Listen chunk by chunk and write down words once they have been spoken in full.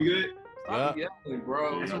Good. Stop yelling,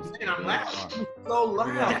 bro. That's what I'm saying. I'm loud. So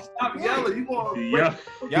loud. Stop yelling. You gonna break?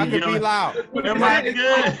 Y'all can be loud. Am I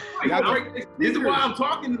good? This is why I'm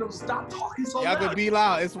talking to them. Stop talking so Y'all loud. can be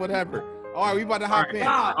loud. It's whatever. All right, we about to hop in.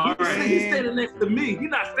 Nah, he's standing next to me. He's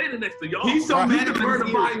not standing next to y'all. He's so mad at turn the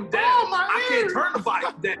volume down. I can't turn the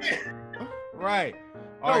volume down. Right.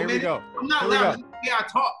 All right, here we go. I'm not Here we loud. go. Yeah, I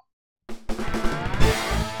talk.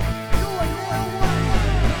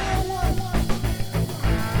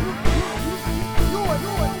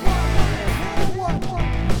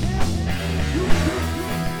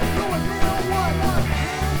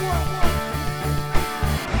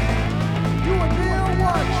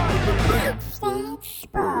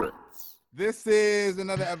 This is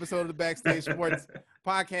another episode of the Backstage Sports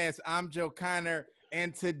Podcast. I'm Joe Connor,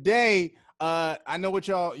 and today, I know what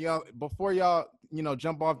y'all before y'all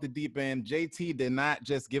jump off the deep end. JT did not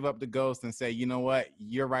just give up the ghost and say, you know what,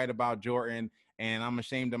 you're right about Jordan, and I'm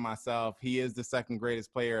ashamed of myself. He is the second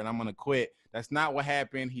greatest player, and I'm gonna quit. That's not what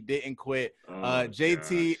happened. He didn't quit.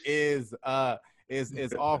 JT is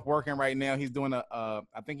off working right now. He's doing I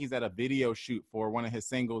think he's at a video shoot for one of his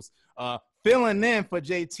singles. Filling in for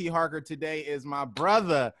JT Harker today is my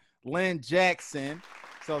brother, Lynn Jackson.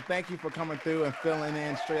 So thank you for coming through and filling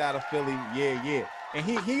in straight out of Philly. Yeah. And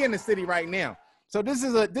he in the city right now. So this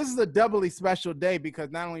is a doubly special day because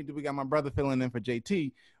not only do we got my brother filling in for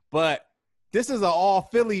JT, but this is an all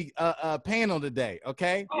Philly panel today.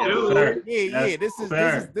 Okay. Yeah. This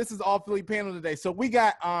is all Philly panel today. So we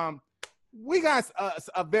got a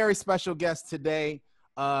very special guest today.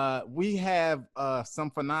 We have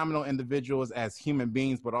some phenomenal individuals as human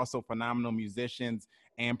beings, but also phenomenal musicians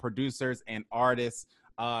and producers and artists.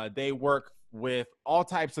 They work with all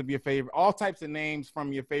types of names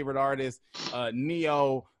from your favorite artists,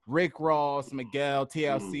 Neo, Rick Ross, Miguel,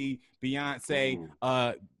 TLC, Beyonce.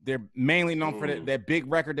 They're mainly known for that big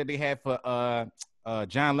record that they had for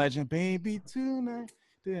John Legend, Baby Tonight.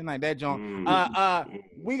 Didn't like that, John.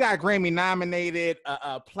 We got Grammy nominated,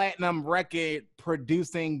 platinum record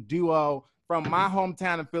producing duo from my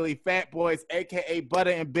hometown of Philly, Fat Boys, aka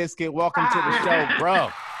Butter and Biscuit. Welcome to the show,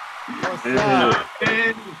 bro. What's up?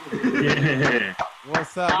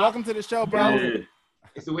 What's up? Welcome to the show, bro.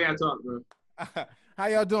 It's the way I talk, bro. How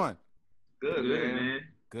y'all doing? Good, man.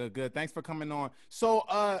 Good. Thanks for coming on. So,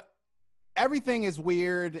 everything is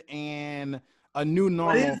weird and a new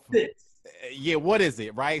normal. What is this? Yeah, what is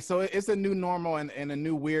it, right? So it's a new normal and a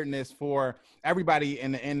new weirdness for everybody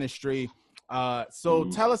in the industry. So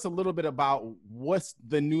tell us a little bit about what's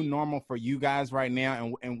the new normal for you guys right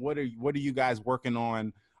now, and what are you guys working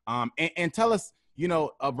on? And tell us,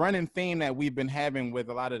 a running theme that we've been having with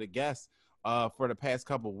a lot of the guests for the past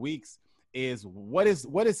couple of weeks is what is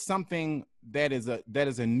something that is a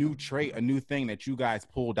new trait, a new thing that you guys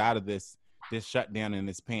pulled out of this shutdown and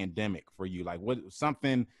this pandemic for you, like what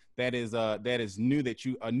something that is new,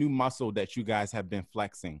 a new muscle that you guys have been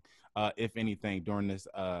flexing, if anything, during this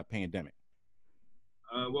pandemic.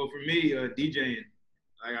 Well, for me, DJing,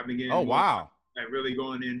 like I've been getting. Oh, wow! Like really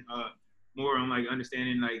going in more on like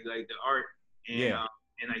understanding like the art and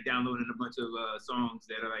like downloading a bunch of songs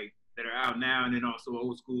that are out now, and then also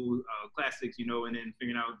old school classics, and then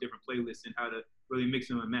figuring out different playlists and how to really mix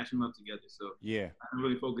them and mash them up together. So I'm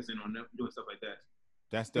really focusing on doing stuff like that.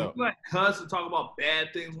 That's dope. You like cuss and talk about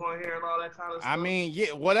bad things on here and all that kind of stuff. I mean,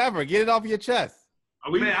 yeah, whatever. Get it off your chest.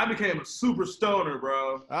 Man, I became a super stoner,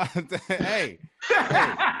 bro. Hey, do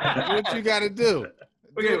what you got to do.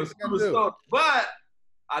 Became a super stoner, but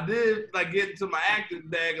I did like get into my acting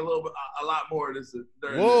bag a lot more.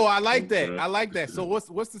 Whoa, I like that. So what's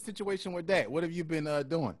the situation with that? What have you been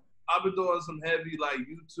doing? I've been doing some heavy like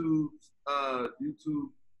YouTube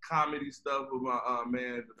comedy stuff with my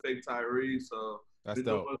man, the Fake Tyree. So that's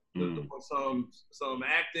dope. Doing some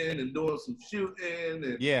acting and doing some shooting,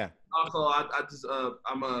 and also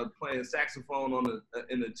I'm playing saxophone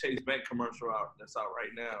in the Chase Bank commercial that's out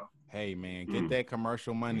right now. Hey man, get that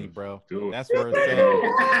commercial money, bro. That's where it's at.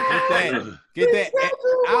 Get that.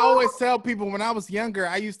 I always tell people when I was younger,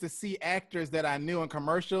 I used to see actors that I knew in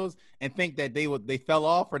commercials and think that they fell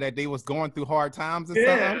off or that they was going through hard times and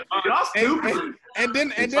stuff. Y'all stupid. And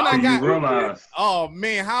then I got, oh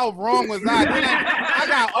man, how wrong was I? Then I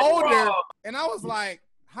got older and I was like,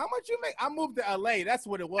 how much you make? I moved to LA. That's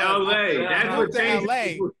what it was. I moved to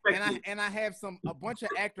LA and I have a bunch of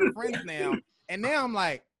actor friends now. And now I'm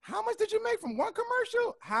like, how much did you make from one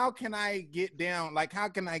commercial? How can I get down? Like, how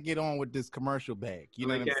can I get on with this commercial bag? You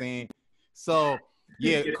know what I'm saying? So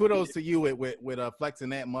yeah, kudos to you with flexing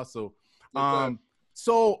that muscle.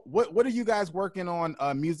 So what are you guys working on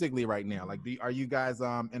musically right now? Like, are you guys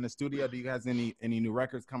in the studio? Do you guys any new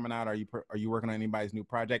records coming out? Are you working on anybody's new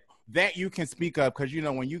project that you can speak of? Because you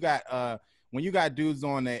know when you got dudes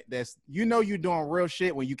on that's you doing real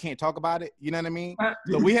shit when you can't talk about it. You know what I mean?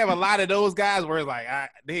 So we have a lot of those guys where it's like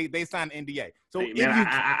they signed an NDA. So hey,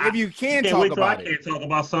 if you can talk about it, I can't talk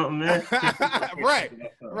about something, man.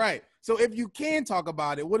 right. So if you can talk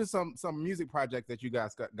about it, what are some music projects that you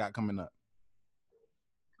guys got coming up?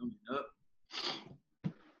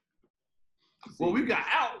 Well, we got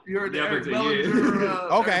out. You heard the Eric Bellinger.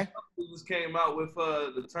 Okay. Just came out with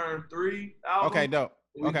the Turn 3 album. Okay, dope.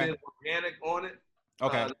 We did Organic on it.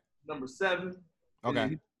 Okay. Number 7.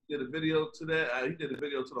 Okay. He did a video to that. He did a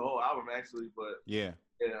video to the whole album actually, but yeah,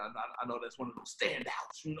 I know that's one of those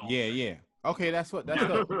standouts. You know. Yeah. Okay, that's dope.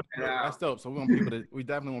 That's dope. So we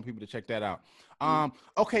definitely want people to check that out.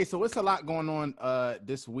 Okay, so it's a lot going on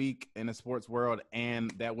this week in the sports world,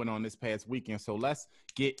 and that went on this past weekend. So let's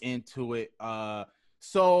get into it.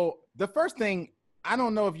 So the first thing, I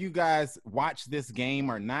don't know if you guys watched this game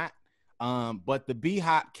or not, but the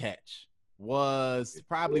B-Hop catch was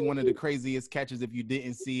probably one of the craziest catches if you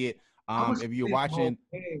didn't see it. If you're watching,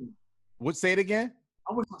 say it again.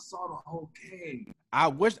 I wish I saw the whole game. I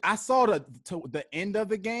wish I saw the end of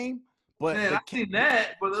the game, but man, I seen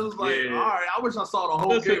that, but it was like, all right, I wish I saw the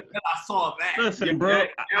whole game and I saw that. Listen, bro,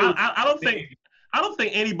 I don't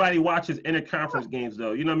think anybody watches interconference games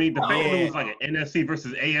though. You know what I mean? The fact that it was like an NFC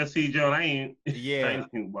versus AFC, Joe, I ain't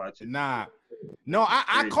watching. Nah. No,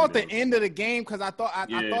 I caught the end of the game because I thought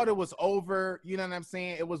it was over. You know what I'm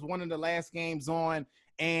saying? It was one of the last games on,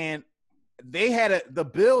 and the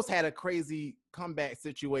Bills had a crazy comeback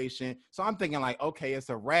situation. So I'm thinking like, okay, it's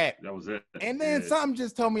a wrap. That was it. And then something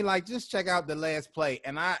just told me like, just check out the last play.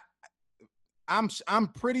 And I'm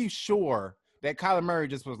pretty sure that Kyler Murray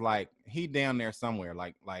just was like, he down there somewhere.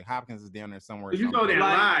 Like Hopkins is down there somewhere. You know that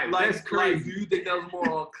live. That's crazy. Do you think that was more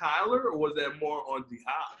on Kyler or was that more on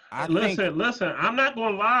D-Hop? Listen, I'm not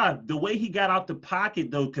going to lie. The way he got out the pocket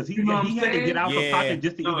though, because he had to get out the pocket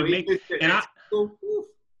just to even make it.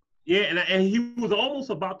 And he was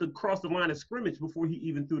almost about to cross the line of scrimmage before he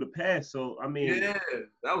even threw the pass. So I mean, that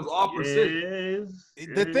was all precision.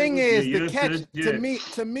 The thing is, the catch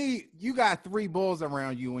to me, you got 3 bulls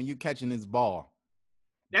around you when you catching this ball.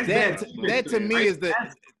 That to me is the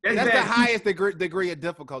highest degree of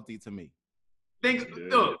difficulty to me.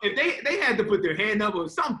 Look, if they had to put their hand up or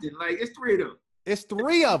something, like it's 3 of them. It's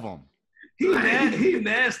 3 of them. He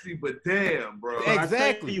nasty, but damn, bro. Exactly.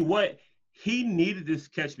 I tell you what. He needed this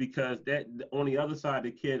catch because that on the other side,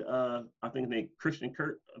 the kid, I think his name Christian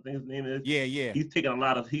Kirk, I think his name is. Yeah. He's taking a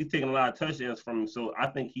lot of touchdowns from him, so I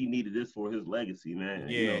think he needed this for his legacy, man.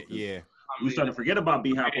 Yeah. We starting to forget about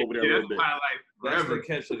B-Hop over there a little bit. That's the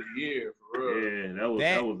catch of the year, for real.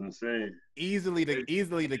 Yeah, that was insane. Easily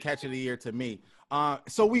the catch of the year to me.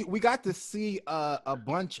 So we got to see a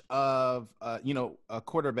bunch of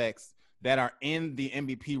quarterbacks that are in the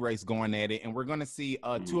MVP race going at it, and we're going to see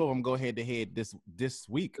 2 of them go head to head this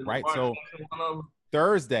week, right? So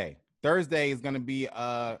Thursday is going to be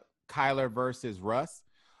Kyler versus Russ.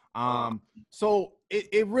 So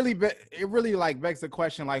it really like begs the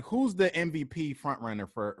question, like, who's the MVP front runner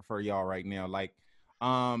for y'all right now? Like,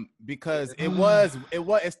 because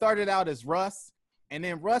it started out as Russ, and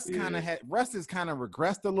then Russ has kind of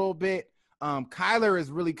regressed a little bit. Kyler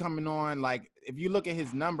is really coming on. Like, if you look at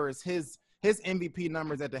his numbers, his MVP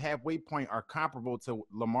numbers at the halfway point are comparable to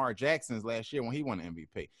Lamar Jackson's last year when he won the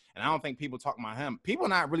MVP. And I don't think people talk about him. People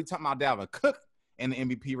not really talking about Dalvin Cook in the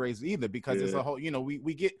MVP race either, because it's a whole,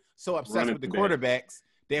 we get so obsessed with the quarterbacks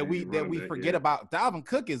that we forget about Dalvin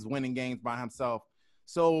Cook is winning games by himself.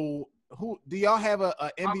 So who do y'all have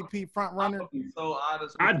a MVP front runner? So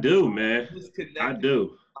honest, I do, man. I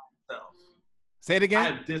do. Say it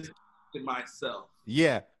again. I've disconnected myself.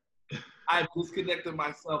 Yeah. I've disconnected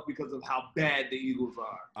myself because of how bad the Eagles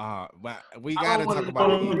are. We got to talk about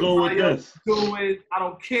it. Go with this. I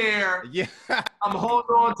don't care. Yeah. I'm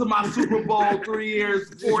holding on to my Super Bowl 3 years,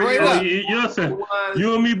 4 years. Listen,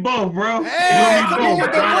 you and me both, bro. Hey, you and me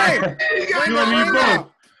both. You and me both.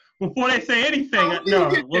 Before they say anything,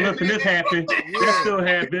 listen, this happened. This still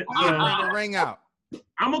happened. Bring the ring out.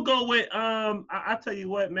 I'm gonna go with I tell you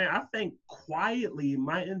what, man. I think quietly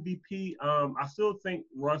my MVP. I still think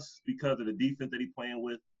Russ because of the defense that he's playing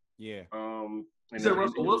with. Yeah. Is it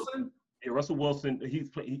Russell Wilson? Yeah, Russell Wilson.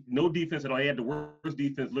 No defense at all. He had the worst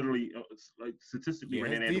defense, literally, like statistically. Yeah,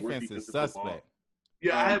 right his defense is suspect.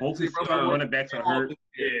 Yeah, I have both his running backs are hurt.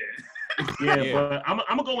 Yeah, but I'm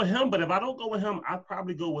gonna go with him. But if I don't go with him, I'd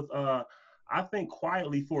probably go with I think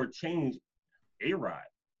quietly for a change, A-Rod.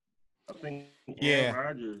 I think Aaron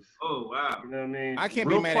Rodgers. Oh wow. You know what I mean? I can't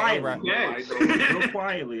be mad at Aaron Rodgers. Real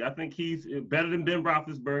quietly. I think he's better than Ben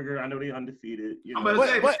Roethlisberger. I know they undefeated. You know? I'm about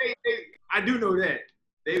to say, I do know that.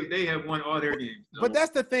 They have won all their games. So. But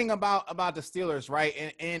that's the thing about the Steelers,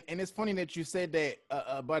 right? And it's funny that you said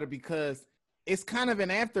that, Butter, because it's kind of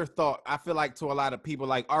an afterthought, I feel like, to a lot of people.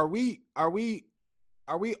 Like, are we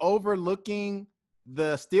overlooking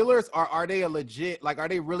the Steelers, or are they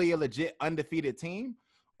really a legit undefeated team?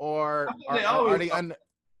 Or are they under?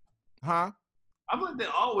 Huh? I think they're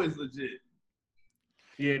always legit.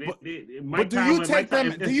 Yeah, but do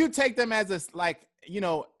you take them as a, like, you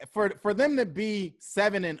know, for them to be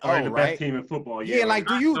 7-0, right? Best team in football. Yeah, like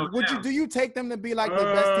do you take them to be like the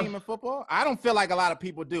best team in football? I don't feel like a lot of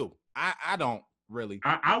people do. I don't really.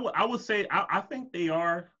 I would say I think they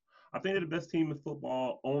are. I think they're the best team in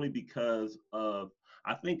football only because of,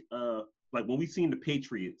 I think like when we seen the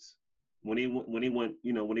Patriots when they went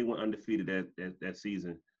undefeated that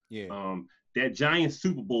season. Yeah. That Giants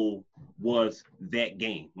Super Bowl was that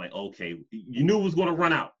game. Like, okay, you knew it was going to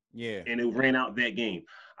run out. Yeah. And it ran out that game.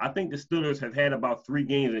 I think the Steelers have had about 3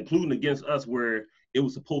 games, including against us, where it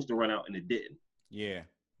was supposed to run out and it didn't. Yeah.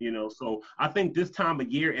 You know, so I think this time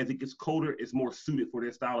of year, as it gets colder, it's more suited for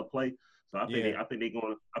their style of play. So I think they're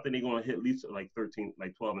going to hit at least like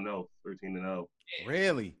 12-0, 13-0.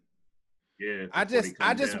 Really? Yeah. I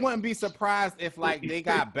just wouldn't be surprised if like they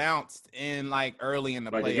got bounced in like early in the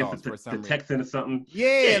playoffs for some reason. Texans or something.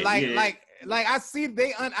 Yeah, like I see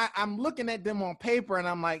I'm looking at them on paper and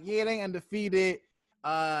I'm like, yeah, they undefeated.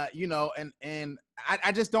 You know, and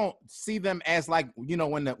I just don't see them as like, you know,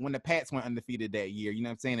 when the Pats went undefeated that year, you know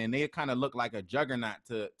what I'm saying? And they kind of look like a juggernaut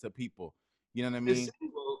to people. You know what I mean?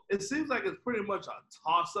 It seems like it's pretty much a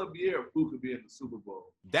toss-up year of who could be in the Super Bowl.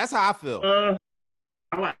 That's how I feel.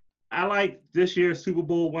 I like this year Super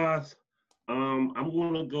Bowl wise. I'm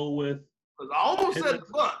going to go with. I almost said the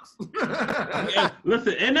Bucks.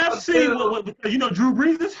 Listen, NFC. Because you know Drew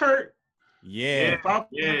Brees is hurt. Yeah.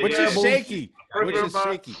 Which is shaky.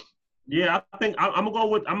 Yeah, I think I'm gonna go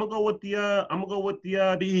with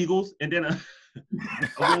the Eagles, and then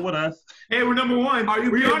I'll go with us. Hey, we're number one.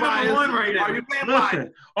 We are number one right now.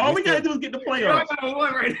 Listen, all we gotta do is get the playoffs. We're number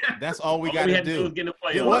one right now. That's all we gotta do. Is get the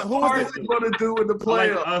playoffs. Who is it gonna do in the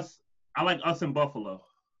playoffs? I like us in Buffalo.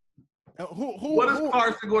 What is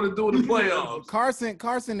Carson going to do in the playoffs?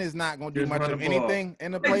 Carson is not going to do much of anything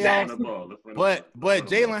in the playoffs. But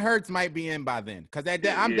Jalen Hurts might be in by then, because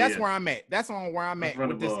that's where I'm at. That's on where I'm at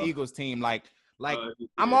with this Eagles team. Like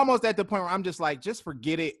I'm almost at the point where I'm just like, just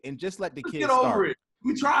forget it and just let the kids start. Get over it.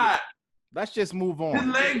 We tried. Let's just move on. His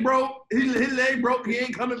leg broke. His leg broke. He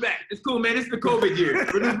ain't coming back. It's cool, man. It's the COVID year.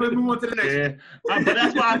 Let's move on to the next one. But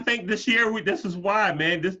that's why I think this year, this is why,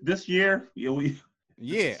 man. This year,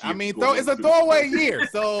 I mean, it's a throwaway year.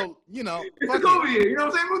 So, you know. It's a COVID year. You know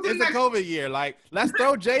what I'm saying? It's a COVID year. Like, let's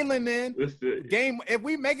throw Jalen in. Game. If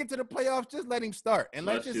we make it to the playoffs, just let him start. And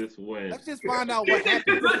let's just find out what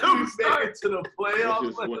happens. Let him start to the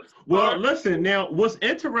playoffs. Well, listen, now, what's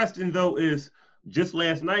interesting, though, is just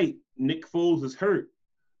last night, Nick Foles is hurt.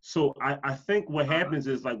 So I think what happens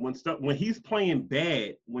is, like, when he's playing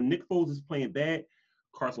bad, when Nick Foles is playing bad,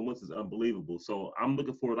 Carson Wentz is unbelievable. So I'm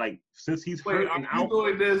looking for, like, since he's hurt and out. Are you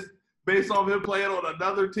doing this based off him playing on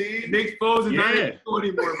another team? Nick Foles is not even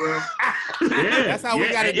anymore, bro. Yeah. That's how we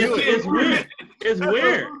got to do it. It's weird. It's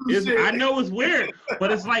weird. I know it's weird,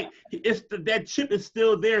 but it's like that chip is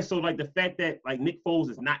still there. So, like, the fact that, like, Nick Foles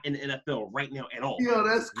is not in the NFL right now at all. Yo,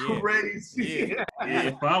 that's crazy. Yeah,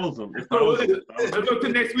 it follows him. Let's go to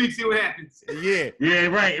next week, see what happens. Yeah,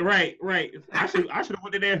 right. I should have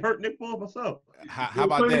went in there and hurt Nick Foles myself. How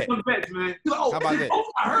about that? Bets, man. How about that?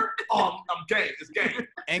 Oh, I hurt. I'm game. It's game.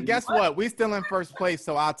 And guess what? We still in first place,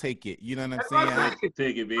 so I'll take it. You know what I'm saying?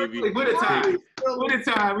 Take it, baby. With a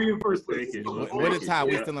tie. We in first place. With a tie,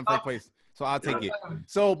 we still in first place. So I'll take it.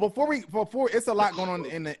 So before it's a lot going on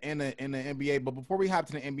in the NBA, but before we hop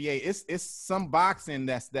to the NBA, it's some boxing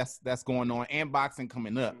that's going on and boxing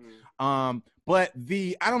coming up. But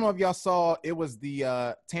I don't know if y'all saw, it was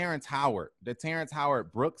the Terrence Howard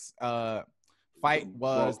Brooks fight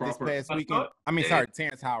was this past weekend. I mean, sorry,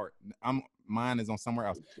 Terrence Howard. Mine is on somewhere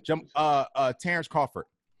else. Terrence Crawford.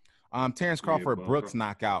 Terrence Crawford Brooks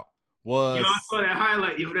knockout was. I saw that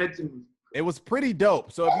highlight. That too. It was pretty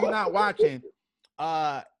dope. So if you're not watching,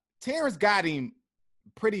 Terrence got him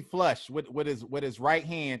pretty flush with his right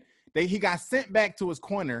hand. He got sent back to his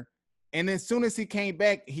corner, and then as soon as he came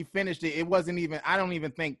back, he finished it. It wasn't even. I don't even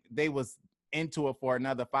think they was into it for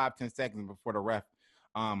another 5-10 seconds before the ref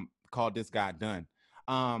called this guy done.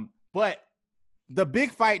 But the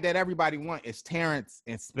big fight that everybody wants is Terrence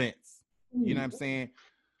and Spence. You know what I'm saying?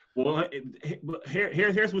 Well, but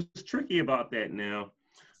here's what's tricky about that now.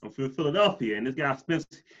 I'm from Philadelphia, and this guy Spence.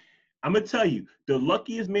 I'm gonna tell you, the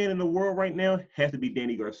luckiest man in the world right now has to be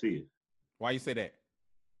Danny Garcia. Why you say that?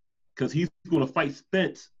 Because he's gonna fight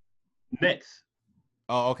Spence next.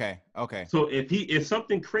 Oh, okay. So if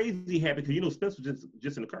something crazy happened, because Spence was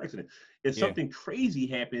just in a car accident. If something crazy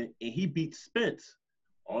happened and he beats Spence,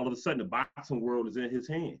 all of a sudden the boxing world is in his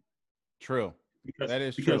hand. True.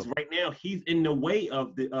 Because right now he's in the way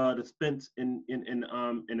of the Spence in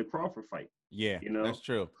the Crawford fight. Yeah, that's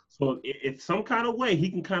true. So if some kind of way he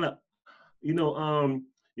can kind of, make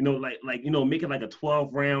it like a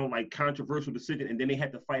 12-round like controversial decision, and then they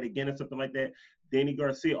have to fight again or something like that. Danny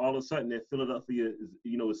Garcia, all of a sudden, that Philadelphia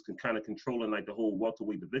is kind of controlling like the whole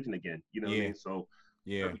welterweight division again. You know what I mean? So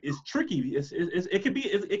it's tricky. It could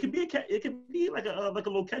be like a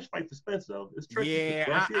little catch fight for Spence though. It's tricky. Yeah,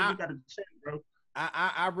 Garcia, you got to check, bro.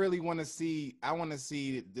 I really want to see. I want to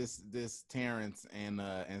see this Terrence and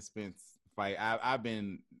Spence fight. I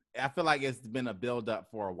feel like it's been a build up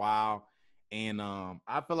for a while, and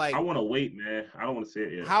I feel like I want to wait, man. I don't want to see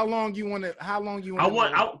it yet. How long you want?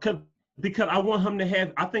 Because I want him to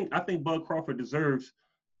have. I think Bud Crawford deserves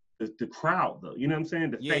the crowd though. You know what I'm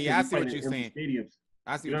saying? I see what you're saying. Stadiums.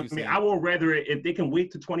 I see what you're saying. I would rather if they can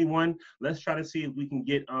wait to 21. Let's try to see if we can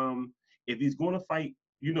get if he's going to fight.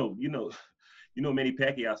 Manny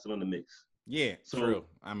Pacquiao still in the mix. Yeah, so, true.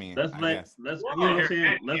 I mean, let's you know what I'm saying? Let's let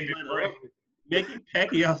Manny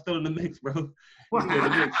Pacquiao still in the mix, bro.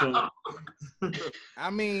 I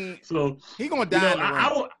mean, so he gonna die.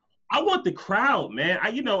 I want the crowd, man.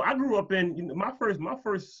 I grew up in my first.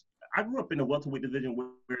 I grew up in the welterweight division where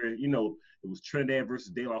it was Trinidad versus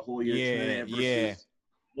De La Hoya, Trinidad versus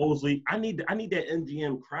Mosley. I need that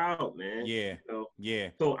MGM crowd, man. Yeah.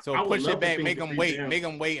 So push it back, make them wait, and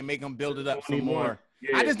make them build it up some more.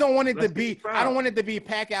 Yeah. I just don't want it to be. I don't want it to be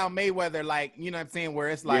Pacquiao Mayweather, like what I'm saying, where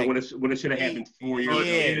it's like when it should have happened 4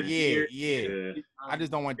 years ago. Yeah. I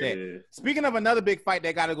just don't want that. Yeah. Speaking of another big fight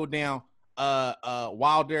that got to go down,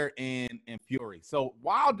 Wilder and Fury. So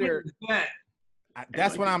Wilder.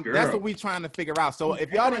 That's what we trying to figure out. So if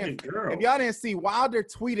y'all didn't see, Wilder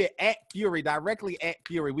tweeted at Fury, directly at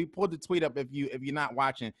Fury. We pulled the tweet up if you're not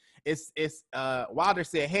watching. It's Wilder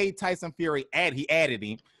said, "Hey Tyson Fury," he added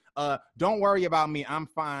him. Don't worry about me. I'm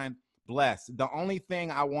fine. Blessed. The only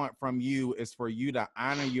thing I want from you is for you to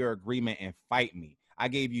honor your agreement and fight me. I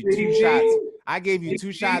gave you 2 shots. I gave you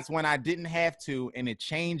 2 shots when I didn't have to, and it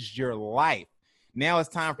changed your life. Now it's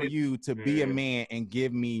time for you to be a man and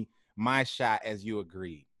give me my shot as you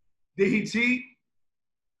agreed. Did he cheat?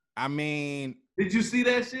 I mean, did you see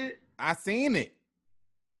that shit? I seen it.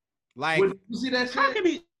 Like, did you see that shit? How can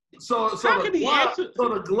he? So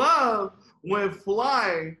the glove went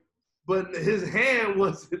flying, but his hand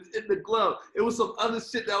was in the glove. It was some other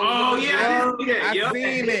shit that was. I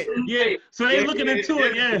seen it. Yeah. So they looking into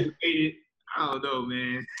it. Yeah. I don't know,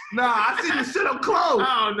 man. Nah, I seen the shit up close.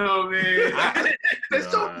 I don't know, man. They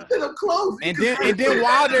showed the shit up close. And then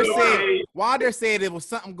Wilder said it was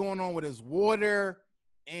something going on with his water,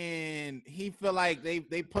 and he felt like they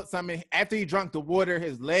put something after he drank the water.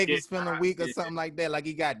 His leg was feeling weak or something like that, like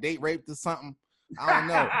he got date raped or something. I don't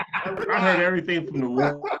know. I heard everything from the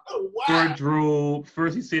wardrobe.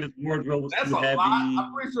 First, he said his wardrobe was too heavy.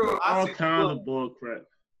 I'm pretty sure all kinds of bull crap.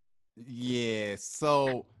 Yeah.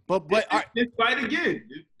 So. But just fight again.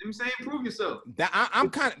 I'm saying, prove yourself. That's why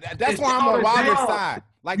I'm on Wilder's side.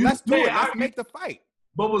 Like, let's do it. Let's make the fight.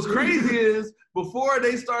 But what's crazy is before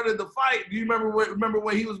they started the fight, do you remember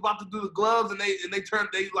when he was about to do the gloves and they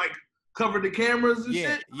like covered the cameras and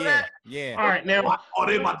shit? Yeah. All right, now.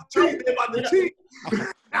 They about to cheat. This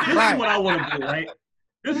is what I want to do, right?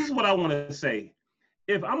 This is what I want to say.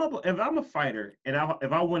 If I'm a fighter and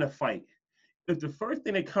if I win a fight, if the first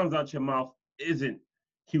thing that comes out your mouth isn't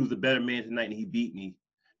he was a better man tonight and he beat me,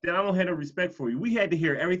 then I don't have no respect for you. We had to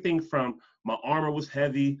hear everything from my armor was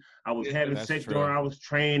heavy, I was having sex during I was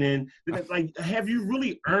training. Like, have you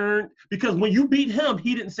really earned? Because when you beat him,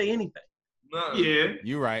 he didn't say anything. No. Yeah,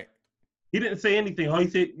 you're right. He didn't say anything. All he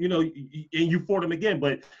said, and you fought him again.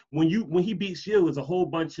 But when he beats you, it was a whole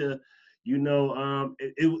bunch of,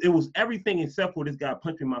 it was everything except for this guy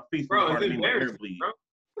punched me in my face. Bro, it's embarrassing, bro.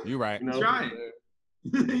 You're right. Trying.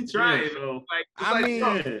 He's trying. So,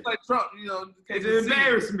 it's like Trump, it's an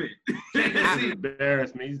embarrassment.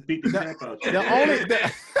 Embarrassment. He's beat the crap out.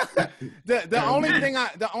 The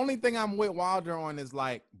only thing I'm with Wilder on is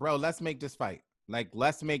like, bro, let's make this fight. Like,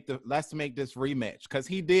 let's make this rematch, because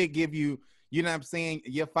he did give you, you know what I'm saying,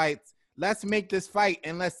 your fights. Let's make this fight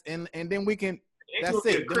and then we can. That's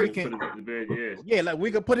it. Then we can. Yeah. Yeah, like we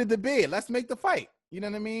could put it to bed. Let's make the fight. You know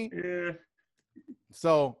what I mean? Yeah.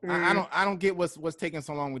 So I don't get what's taking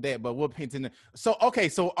so long with that, but we'll paint in. So okay,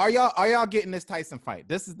 so are y'all getting this Tyson fight?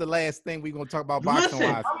 This is the last thing we're gonna talk about boxing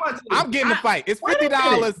wise. I'm getting the fight. It's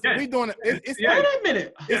 $50. We doing it. Wait a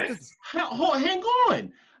minute. Hang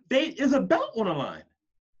on. Is a belt on the line.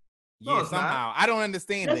 Yeah, somehow. I don't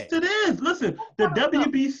understand that. Yes, it is. Listen, the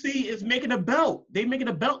WBC is making a belt. They making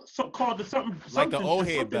a belt called the something like the old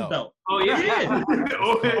head belt. Oh yeah.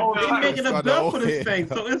 They making a belt for this thing.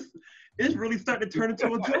 So it's really starting to turn into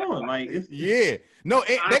a joint. Like they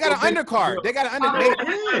got an undercard. They got an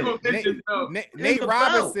undercard.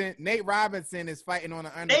 Nate Robinson is fighting on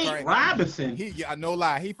an undercard. Nate Robinson. No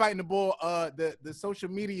lie. He fighting the bull. The social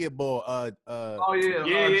media bull.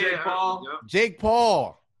 Jake Paul. Jake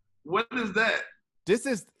Paul. What is that? This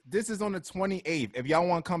is on the 28th. If y'all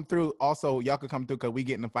want to come through, also y'all could come through because we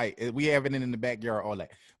get in the fight. We have it in the backyard, all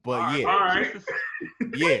that. But all right.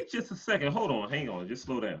 Just a second. Hold on. Hang on. Just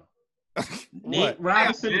slow down. Nate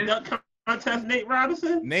Robinson, dunk contest. Nate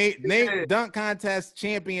Robinson. Nate dunk contest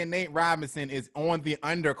champion. Nate Robinson is on the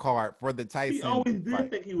undercard for the Tyson. He always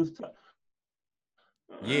did think he was tough.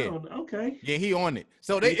 Okay. Yeah, he on it.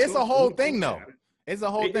 So it's a whole thing though. It's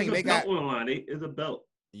a whole thing. They got on the line. It's a belt.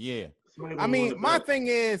 Yeah. I mean, my thing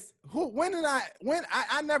is,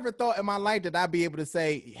 I never thought in my life that I'd be able to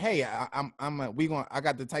say, hey, I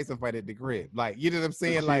got the Tyson fight at the crib. Like, you know what I'm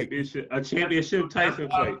saying? Like a championship Tyson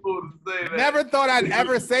fight. Never thought I'd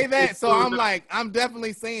ever say that. So I'm like, I'm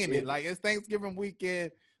definitely saying it. Like, it's Thanksgiving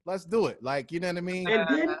weekend. Let's do it. Like, you know what I mean? And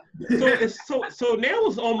then, so now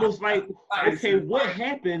it's almost like, okay, what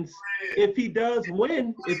happens if he does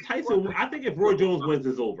win? If Tyson, I think if Roy Jones wins,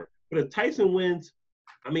 it's over. But if Tyson wins,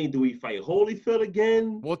 I mean, do we fight Holyfield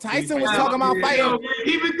again? Well, Tyson was talking about fighting.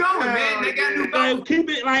 Keep it going, man. They got new belt.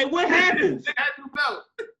 Keep it like what happens? They got new belt.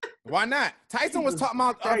 Why not? Tyson was talking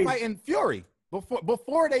about fighting Fury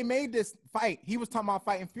before they made this fight. He was talking about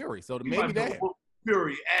fighting Fury. So maybe that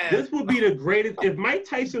Fury. This would be the greatest if Mike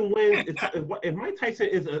Tyson wins. If Mike Tyson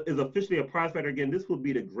is officially a prize fighter again, this would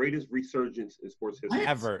be the greatest resurgence in sports history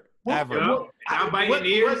ever. When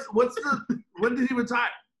did he retire?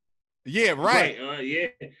 Yeah, right. Yeah.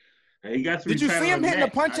 He got to. Did you see him hitting the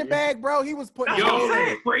punching bag, bro? He was putting.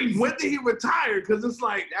 When did he retire? Because it's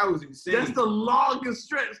like that was insane. That's the longest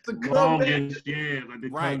stretch to come back. Yeah, like to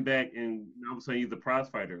come back and all of a sudden he's a prize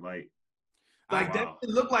fighter. Like that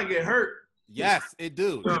looked like it hurt. Yes, it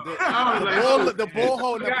do. The bull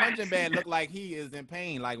holding the punching bag looked like he is in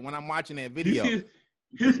pain. Like when I'm watching that video.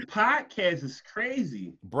 His podcast is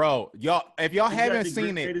crazy, bro. If y'all haven't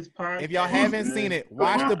seen it,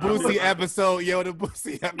 watch the Boosie episode. Yo, the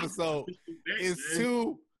Boosie episode is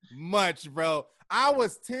too much, bro. I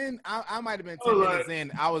was 10. I might have been 10 minutes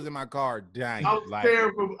in. I was in my car dying. I was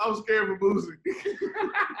scared for Boosie,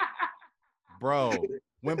 bro.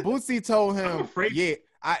 When Boosie told him,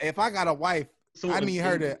 if I got a wife. So I need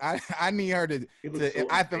her to.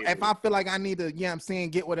 If I feel like I need to,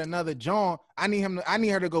 get with another John. I need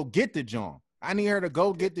her to go get the John. I need her to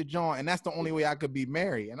go get the John, and that's the only way I could be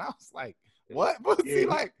married. And I was like, "What? What's he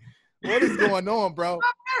like? What is going on, bro?"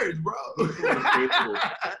 I'm married, bro.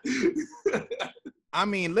 I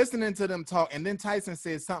mean, listening to them talk, and then Tyson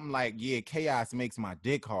said something like, "Yeah, chaos makes my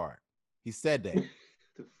dick hard." He said that,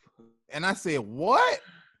 and I said, "What?"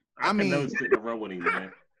 I mean, never sit around with him,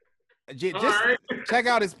 man. Check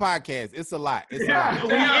out his podcast. It's a lot. It's a lot.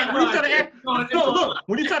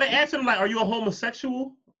 When you try to ask him, like, are you a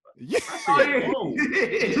homosexual? Yeah. What?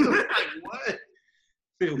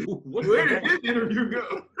 Where did this interview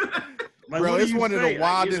go? Like, bro, it's one of the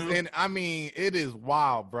wildest, and I mean, it is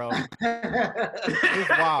wild, bro. It's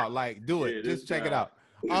wild. Like, do it. Just check it out.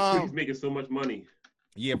 He's making so much money.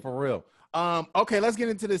 Yeah, for real. Okay, let's get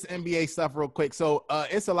into this NBA stuff real quick. So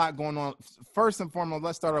it's a lot going on. First and foremost,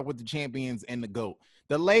 let's start off with the champions and the GOAT.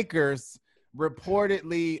 The Lakers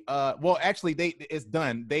reportedly, it's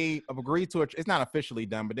done. They agreed to it's not officially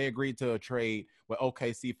done, but they agreed to a trade with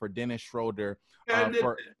OKC for Dennis Schroeder. I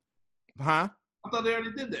thought they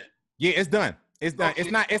already did that. Yeah, it's done. It's done. Okay.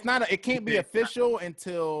 It can't be official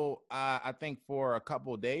until I think for a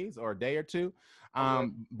couple of days or a day or two.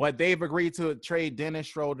 But they've agreed to trade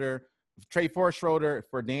for Schroeder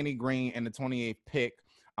for Danny Green and the 28th pick.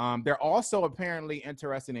 They're also apparently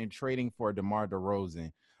interested in trading for DeMar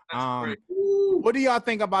DeRozan. What do y'all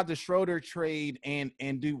think about the Schroeder trade and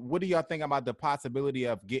what do y'all think about the possibility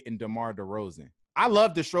of getting DeMar DeRozan? I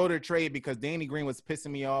love the Schroeder trade because Danny Green was pissing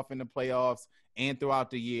me off in the playoffs and throughout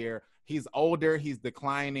the year. He's older, he's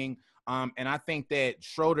declining. And I think that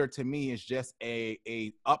Schroeder to me is just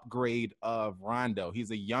a upgrade of Rondo.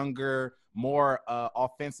 He's a younger, more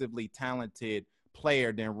offensively talented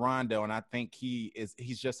player than Rondo, and I think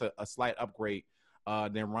he's just a slight upgrade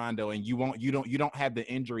than Rondo, and you don't have the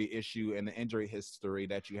injury issue and the injury history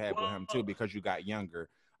that you had with him too because you got younger.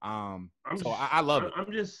 I love it.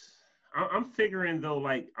 I'm figuring though,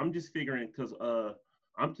 like I'm just figuring because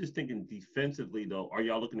I'm just thinking defensively though. Are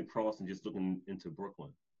y'all looking across and just looking into Brooklyn?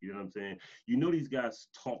 You know what I'm saying? You know these guys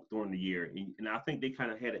talk during the year, and I think they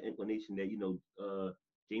kind of had an inclination that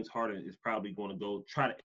James Harden is probably going to go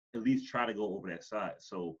at least try to go over that side.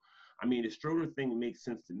 So, I mean, the Schroeder thing makes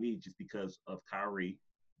sense to me just because of Kyrie.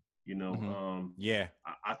 I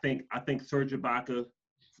think Serge Ibaka,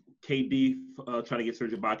 KD trying to get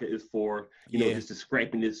Serge Ibaka is for just the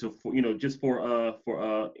scraping this for just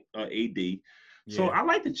for AD. So I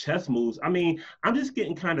like the chess moves. I mean, I'm just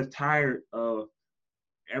getting kind of tired of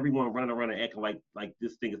everyone running around and acting like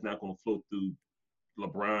this thing is not going to flow through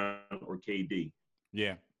LeBron or KD.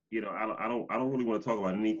 Yeah. I don't really want to talk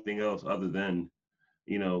about anything else other than,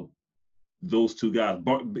 those two guys.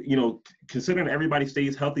 But considering everybody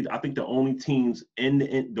stays healthy, I think the only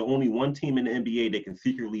one team in the NBA that can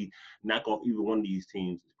secretly knock off either one of these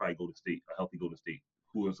teams is probably Golden State, a healthy Golden State,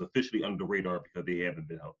 who is officially under the radar because they haven't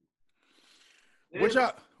been healthy.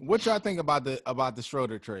 What y'all think about the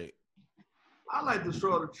Schroeder trade? I like the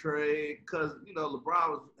Schroeder trade because LeBron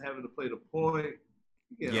was having to play the point.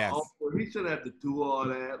 Yes. He shouldn't have to do all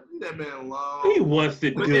that. Leave that man alone. He wants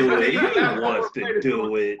to do it. He wants to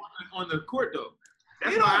do it. On the court, though.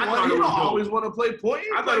 That's why I don't always want to play point.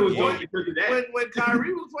 I thought it was going because of that. When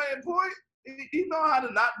Kyrie was playing point, he know how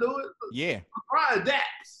to not do it. Yeah. LeBron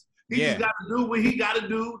adapts. He just got to do what he got to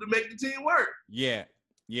do to make the team work. Yeah.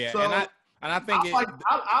 Yeah. So, and I think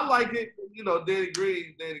I like it,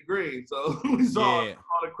 Danny Green. So we saw all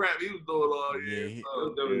the crap he was doing all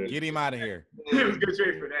year. Get him out of here. It was a good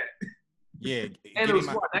trade for that. Yeah. And it was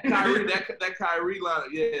smart. That Kyrie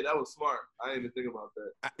line, that was smart. I didn't even think about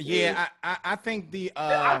that. I think the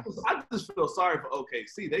I just feel sorry for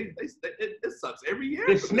OKC. It sucks every year.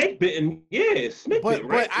 It's snake bitten. Yeah, snake bitten.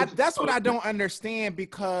 But that's what I don't understand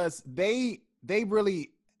because they really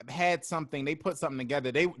had something. They put something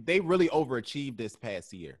together. They really overachieved this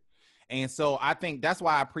past year, and so I think that's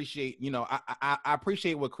why I appreciate. I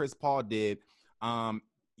appreciate what Chris Paul did.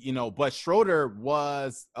 But Schroeder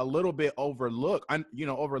was a little bit overlooked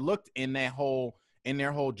in their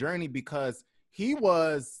whole journey because he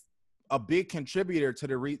was a big contributor to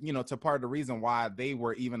to part of the reason why they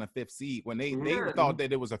were even a 5th seed when they thought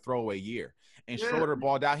that it was a throwaway year. And Schroeder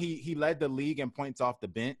balled out. He led the league in points off the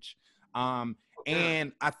bench.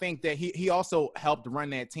 And I think that he also helped run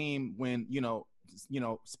that team when,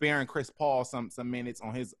 sparing Chris Paul some minutes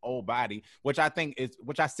on his old body, which I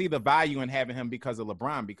see the value in having him because of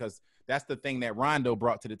LeBron, because that's the thing that Rondo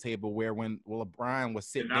brought to the table where when LeBron was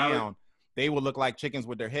sit down, they would look like chickens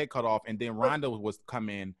with their head cut off, and then Rondo was come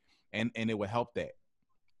in and it would help that.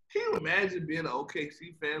 Can you imagine being an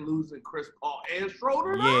OKC fan losing Chris Paul and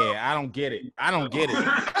Schroeder? Yeah, I don't get it. I don't get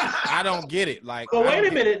it. Like, well, wait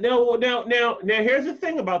a minute. No, now, here's the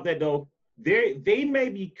thing about that though. They may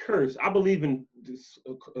be cursed. I believe in this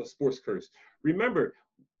sports curse. Remember,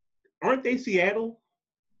 aren't they Seattle?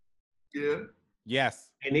 Yeah. Yes.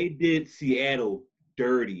 And they did Seattle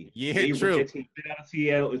dirty. Yeah, they true. They took out of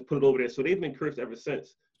Seattle and put it over there. So they've been cursed ever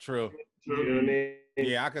since. True. You know what I mean?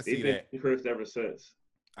 Yeah, I can see that. They've been cursed ever since.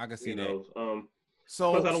 I can see that.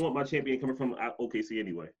 So plus, I don't want my champion coming from OKC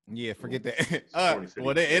anyway. Yeah, forget that.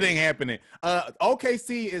 Well, it ain't happening.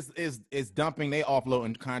 OKC is dumping. They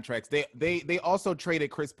offloading contracts. They also traded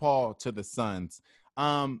Chris Paul to the Suns.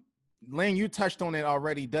 Lane, you touched on it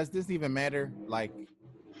already. Does this even matter? Like,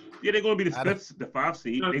 yeah, they're going to be the 5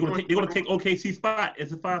 seed. They're going to take OKC spot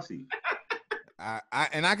as a 5 seed.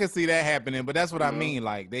 I can see that happening, but that's what I mean.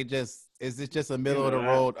 Like, is it just a middle of the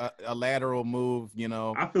road, a lateral move?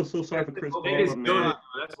 I feel so sorry for Chris Paul, man.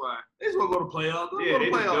 That's why they just want to go to playoffs. Go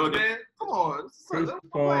to playoffs, man. Come on, Chris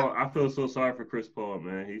Paul. I feel so sorry for Chris Paul,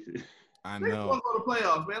 man. I know. They just want to go to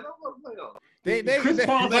playoffs, man. Don't go to playoffs. They let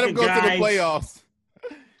him go to the playoffs.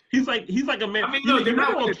 He's like a man. I mean, no, you're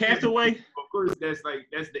not on Castaway. Of course, that's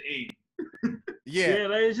the aim. Yeah,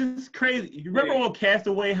 like, it's just crazy. You remember on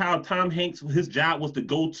Castaway how Tom Hanks, his job was to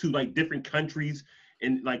go to like different countries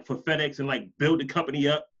and like for FedEx and like build the company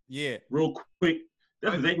up. Yeah, real quick.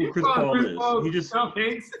 That's exactly what Chris Paul is. He just Tom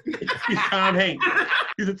Hanks. He's Tom Hanks.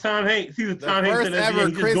 He's a Tom Hanks. He's a Tom Hanks. First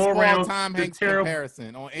ever Chris Paul Tom Hanks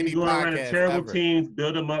comparison on any podcast ever. Terrible teams,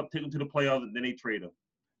 build them up, take them to the playoffs, and then they trade them.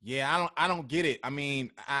 Yeah, I don't get it. I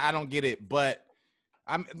mean, I don't get it, but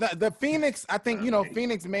the Phoenix. I think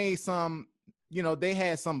Phoenix made some they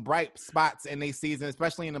had some bright spots in their season,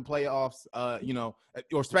 especially in the playoffs,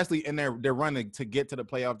 or especially in their running to get to the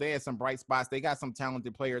playoff. They had some bright spots. They got some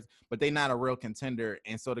talented players, but they're not a real contender.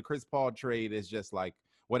 And so the Chris Paul trade is just like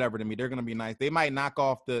whatever to me. They're going to be nice. They might knock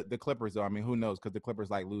off the Clippers, though. I mean, who knows? Because the Clippers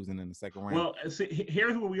like losing in the second round. Well, see,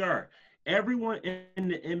 here's where we are. Everyone in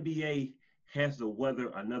the NBA has to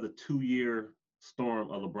weather another 2-year storm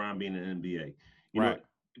of LeBron being in the NBA. You know,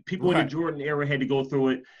 people in the Jordan era had to go through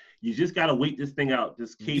it. You just got to wait this thing out.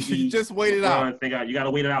 This KD just wait it out. Thing out. You got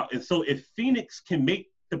to wait it out. And so if Phoenix can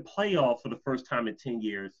make the playoff for the first time in 10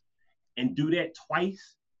 years and do that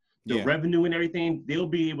twice, the revenue and everything, they'll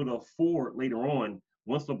be able to afford later on,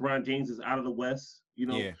 once LeBron James is out of the West,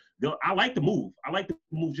 I like the move. I like the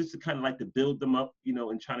move just to kind of like to build them up,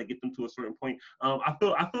 and trying to get them to a certain point. I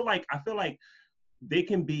feel like they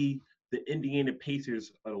can be the Indiana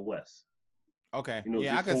Pacers of the West. Okay. I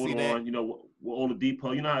can see that. With Oladipo,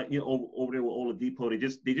 over there with Oladipo,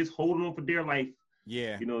 they just hold on for dear life.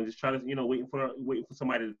 Yeah. Just try to, waiting for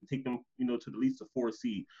somebody to take them, to at least the 4th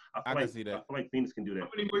seed. I can see that. I feel like Phoenix can do that.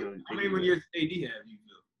 How many more years AD have you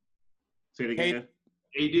feel? Say it again.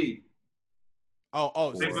 AD.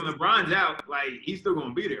 Oh. When LeBron's out, like he's still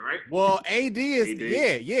gonna be there, right? Well, AD is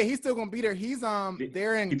he's still gonna be there. He's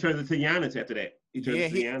they're in. He turns into Giannis after that.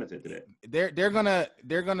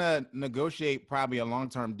 They're gonna negotiate probably a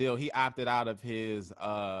long-term deal. He opted out of his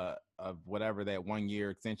of whatever that 1-year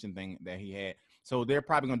extension thing that he had. So they're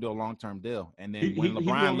probably gonna do a long-term deal. And then when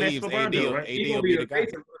LeBron leaves, AD will be the guy.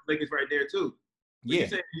 Lakers right there too. But you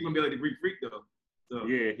said he's gonna be like the Greek freak though. So.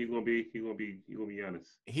 Yeah, he's gonna be Giannis.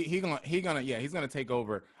 He's gonna take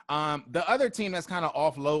over. The other team that's kind of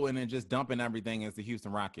offloading and just dumping everything is the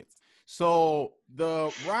Houston Rockets. So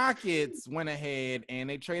the Rockets went ahead and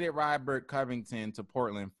they traded Robert Covington to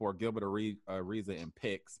Portland for Gilbert Ariza and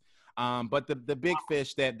picks. But the big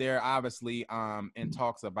fish that they're obviously in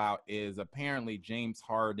talks about is apparently James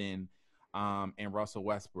Harden and Russell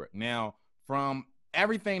Westbrook. Now, from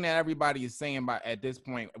everything that everybody is saying at this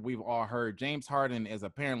point, we've all heard James Harden is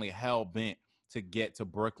apparently hell bent to get to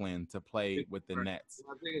Brooklyn to play with the Nets.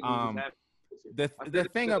 The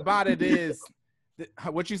thing about it is,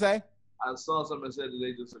 what you say? I saw something that said that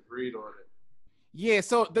they just agreed on it. Yeah.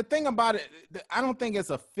 So the thing about it, I don't think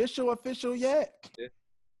it's official yet. Yeah.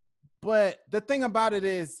 But the thing about it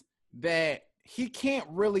is that he can't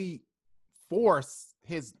really force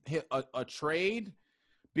a trade.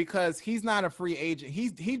 Because he's not a free agent.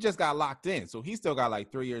 He just got locked in. So he still got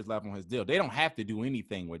like 3 years left on his deal. They don't have to do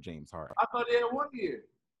anything with James Harden. I thought they had 1 year.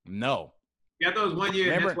 No. Yeah, I thought it was 1 year.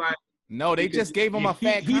 Remember, that's why. No, they just gave him a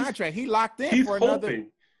fat contract. He locked in for another.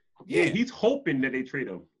 Yeah, he's hoping that they trade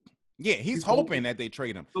him. Yeah, he's hoping that they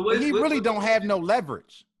trade him. But he really don't have no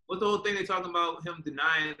leverage. What's the whole thing they talking about him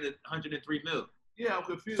denying the $103 million? Yeah, I'm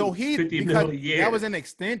confused. So that was an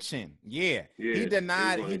extension. Yeah. He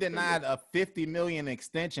denied a $50 million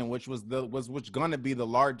extension, which was going to be the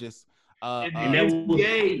largest. And that was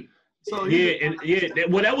gay. So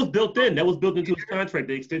that was built in. That was built into his contract.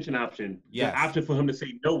 The extension option. Yes. The option for him to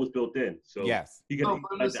say no was built in. So yes. He could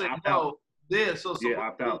say no. Yeah. So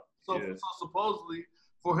opt out. So supposedly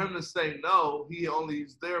for him to say no, he only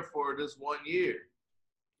is there for this 1 year.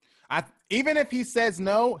 Even if he says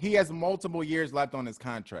no, he has multiple years left on his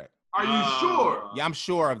contract. Are you sure? Yeah, I'm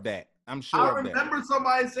sure of that. I remember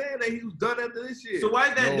somebody saying that he was done after this year. So why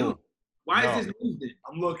is that new? Why is this moved then?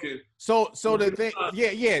 I'm looking. So the thing,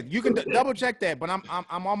 you can double check that, but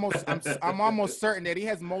I'm almost certain that he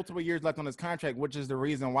has multiple years left on his contract, which is the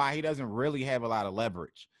reason why he doesn't really have a lot of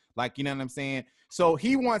leverage. Like, you know what I'm saying? So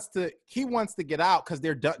he wants to get out because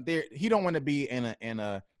they're done. He don't want to be in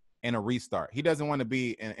a restart. He doesn't want to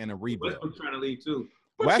be in a rebuild. Westbrook's trying to leave too.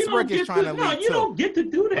 Westbrook is trying to leave too. You don't get to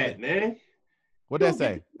do that, man. What did I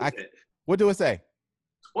say? What do it say?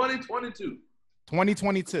 2022.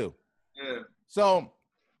 2022. Yeah. So,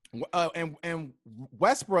 and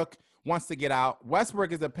Westbrook wants to get out.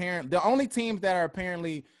 Westbrook is the only teams that are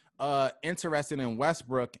apparently interested in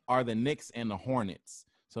Westbrook are the Knicks and the Hornets.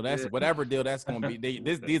 So that's whatever deal that's going to be.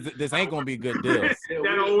 This ain't going to be good deals.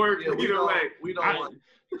 That'll work either way. We don't want.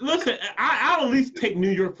 Listen, I'll at least take New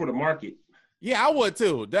York for the market. Yeah, I would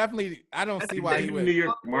too. Definitely, I don't see why he would. New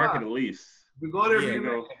York market at least. We go there.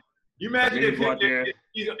 You imagine if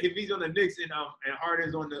he's on the Knicks and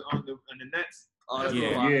Harden's on the Nets.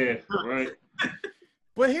 Yeah, right.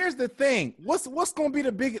 But here's the thing: what's going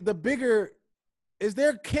to be the bigger?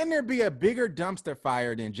 Can there be a bigger dumpster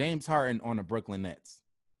fire than James Harden on the Brooklyn Nets?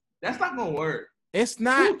 That's not going to work. It's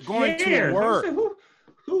not going to work.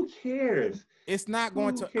 Who cares? It's not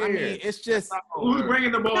going to. I mean, it's just who's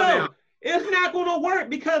bringing the ball down. It's not going to work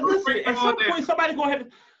because listen, at some point somebody's going to have.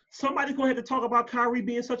 somebody's gonna have to talk about Kyrie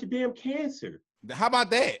being such a damn cancer. How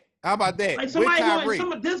about that? Like somebody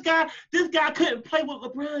going, this guy couldn't play with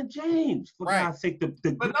LeBron James. For God's sake, the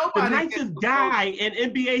nicest guy in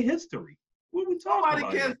NBA history. What are we talking about?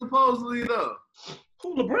 Nobody can supposedly though.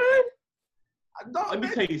 Who, LeBron? Let me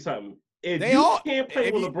tell you something. If you can't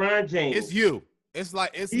play with LeBron James, it's you. It's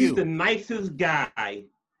he's you. The nicest guy,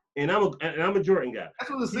 and I'm a Jordan guy.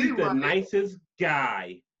 That's what the he's the nicest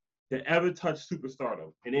guy that ever touched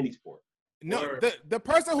superstardom in any sport. No, the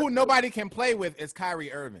person who nobody can play with is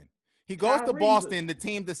Kyrie Irving. He goes to Boston, the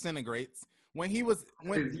team disintegrates.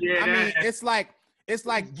 It's like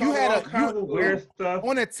you had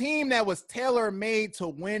on a team that was tailor made to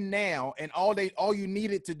win now, and all you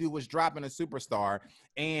needed to do was drop in a superstar,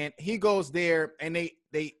 and he goes there and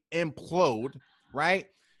they implode, right?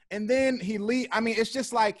 And then he leave. I mean, it's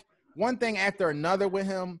just like one thing after another with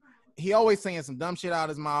him. He always saying some dumb shit out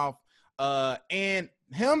his mouth. And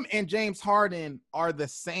him and James Harden are the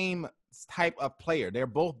same type of player. They're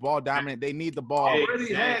both ball dominant. They need the ball.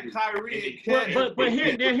 Already had Kyrie.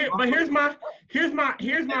 Here's my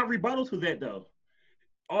rebuttal to that though.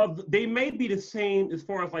 They may be the same as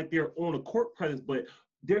far as like their on a court presence, but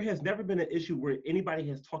there has never been an issue where anybody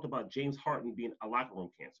has talked about James Harden being a locker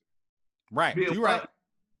room cancer. Right. You're right.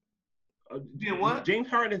 Being what? James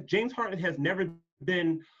Harden has never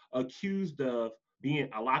been accused of being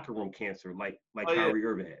a locker room cancer like Kyrie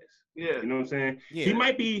Irving has. Yeah. You know what I'm saying? Yeah. He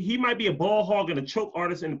might be a ball hog and a choke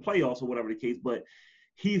artist in the playoffs or whatever the case, but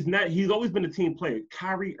he's not. He's always been a team player.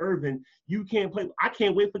 Kyrie Irving, you can't play. I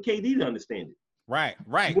can't wait for KD to understand it. Right.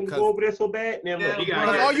 You want to go over there so bad?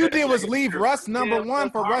 Because all you did was leave Russ number one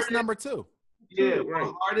for Russ number two. Yeah, right.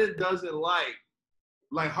 Harden doesn't like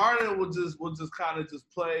Harden will just kind of just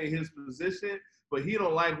play his position, but he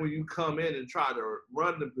don't like when you come in and try to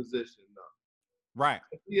run the position though. Right.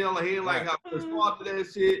 He ain't like how Chris Paul did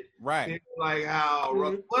that shit. Right. He like how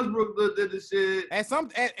Westbrook did the shit. And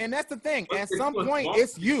that's the thing. At some point,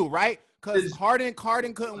 it's you, right? Because Harden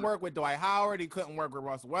couldn't work with Dwight Howard. He couldn't work with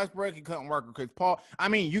Russell Westbrook. He couldn't work with Chris Paul. I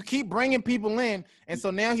mean, you keep bringing people in, and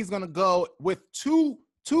so now he's gonna go with two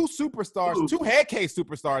superstars, two head case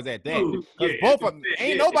superstars at that. Because both of them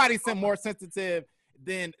ain't nobody more sensitive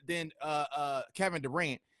than Kevin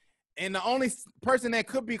Durant, and the only person that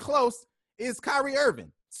could be close is Kyrie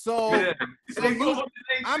Irving. So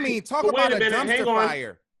I mean, talk about a dumpster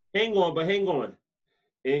fire. Hang on.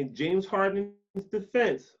 In James Harden's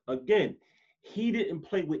defense, again, he didn't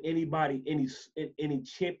play with anybody, any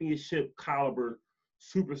championship caliber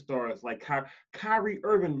superstars like Kyrie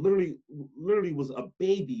Irving. Literally was a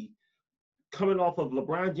baby coming off of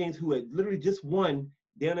LeBron James, who had literally just won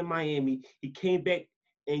down in Miami. He came back,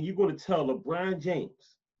 and you're going to tell LeBron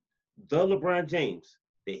James,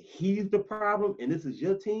 that he's the problem and this is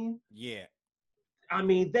your team? Yeah. I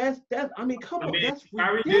mean, come on. That's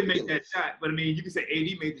Kyrie did make that shot, but I mean, you can say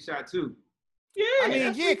AD made the shot too. Yeah. I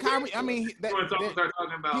mean, yeah, Kyrie. I mean,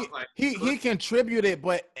 he contributed,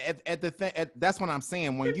 but at the thing, that's what I'm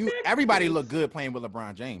saying. When everybody looked good playing with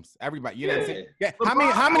LeBron James. Everybody, you know what I'm saying? Yeah. How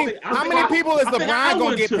many people is LeBron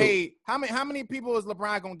gonna get paid? How many people is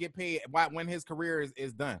LeBron gonna get paid when his career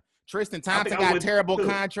is done? Tristan Thompson got terrible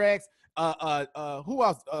contracts. Who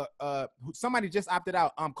else? Somebody just opted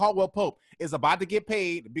out. Caldwell Pope is about to get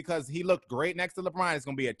paid because he looked great next to LeBron. It's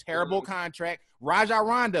gonna be a terrible contract. Rajon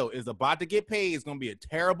Rondo is about to get paid. It's gonna be a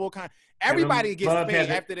terrible contract. Everybody gets paid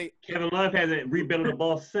after they. Kevin Love hasn't rebounded the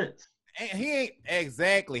ball since. And he ain't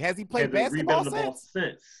exactly. Has he played basketball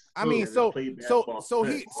since? I mean, that's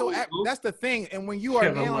the thing. And when you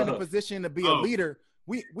are now in a position to be a leader.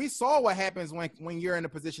 We saw what happens when you're in a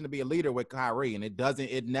position to be a leader with Kyrie, and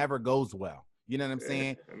it never goes well. You know what I'm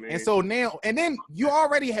saying? I mean, and so now, and then you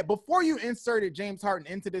already had, before you inserted James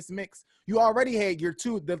Harden into this mix, you already had your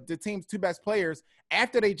the team's two best players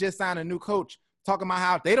after they just signed a new coach talking about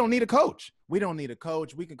how they don't need a coach. We don't need a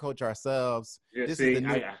coach. We can coach ourselves. Yeah,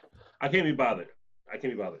 I can't be bothered.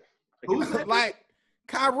 Like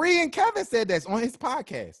Kyrie and Kevin said this on his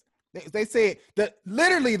podcast. They said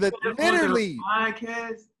literally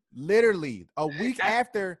a week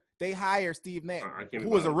after they hired Steve Nash, who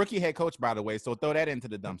was a rookie head coach, by the way. So throw that into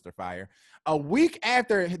the dumpster fire. A week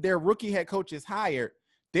after their rookie head coach is hired,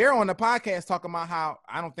 they're on the podcast talking about how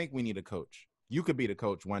I don't think we need a coach. You could be the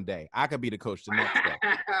coach one day. I could be the coach the next day.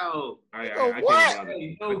 I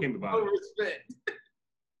can't be bothered.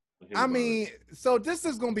 I mean, so this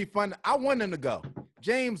is gonna be fun. I want them to go.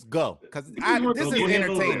 James, go, because this is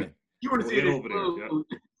entertaining. You want to see it over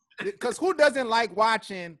there? Because who doesn't like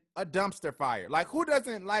watching a dumpster fire? Like, who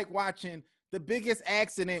doesn't like watching the biggest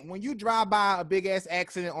accident, when you drive by a big ass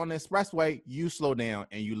accident on the expressway, you slow down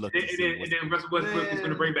and you look. And then Russell Westbrook is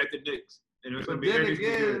going to bring back the Knicks. And it's going to be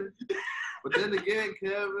but then again,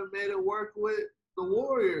 Kevin made it work with the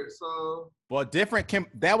Warriors. So, well,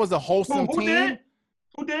 that was a wholesome team.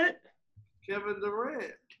 Who did? Kevin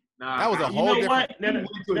Durant. That was a whole different.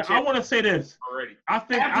 I want to say this already. I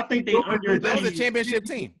think they underachieved. That was a championship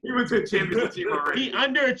team. He went to a championship team already. He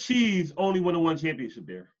underachieved, only won one championship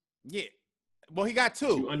there. Yeah. Well, he got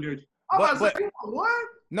two. What?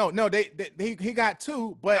 No, he got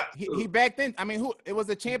two, but he back then. I mean, it was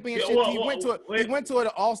a championship. He went to an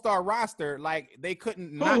all-star roster. Like they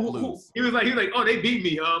couldn't lose. He was like, oh, they beat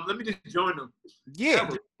me. Let me just join them. Yeah,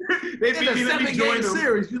 they beat me. Let me join them.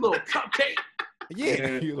 Series, you little cupcake.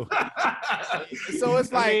 Yeah. So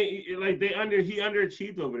it's like, he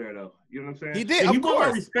underachieved over there though. You know what I'm saying? He did. Of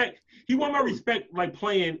course. He won my respect, like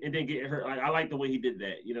playing and then getting hurt. Like I like the way he did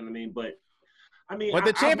that. You know what I mean? But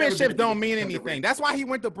the championships don't mean anything. That's why he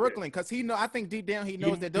went to Brooklyn, because I think deep down he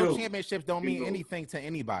knows that those championships don't mean anything to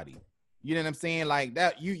anybody. You know what I'm saying? Like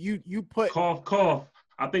that, you put cough.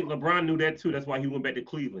 I think LeBron knew that too. That's why he went back to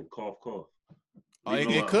Cleveland. Cough. Oh,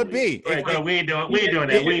 it could be. We ain't doing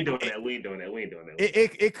that.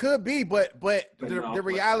 It could be, but the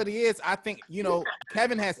reality is, I think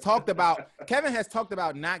Kevin has talked about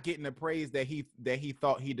not getting the praise that he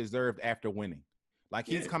thought he deserved after winning. Like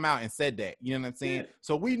he's come out and said that. You know what I'm saying? Yeah.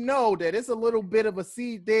 So we know that it's a little bit of a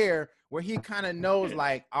seed there where he kind of knows,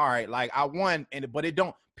 like, all right, like I won, but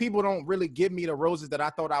people don't really give me the roses that I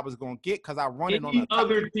thought I was gonna get because I run it on any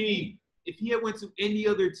other team. If he had went to any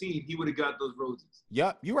other team, he would have got those roses.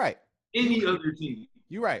 Yep, you're right. Any other team.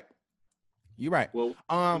 You're right. Well,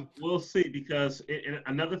 we'll see, because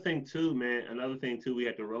another thing too, we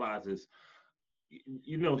have to realize is,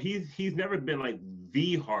 he's never been like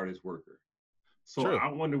the hardest worker. So true.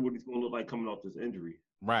 I wonder what he's going to look like coming off this injury.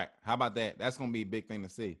 Right. How about that? That's going to be a big thing to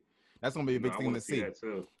see.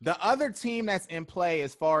 The other team that's in play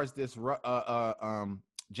as far as this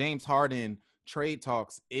James Harden trade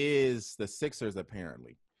talks is the Sixers,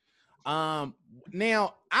 apparently.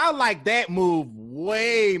 Now I like that move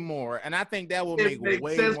way more, and I think that will make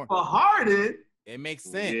way sense more for Harden. It makes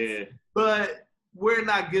sense. Yeah. But we're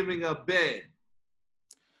not giving up Ben.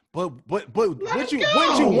 But wouldn't you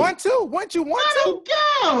want to? Wouldn't you want to?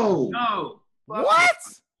 Go. No. What?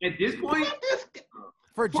 At this point?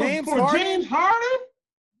 For James Harden?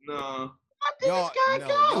 No.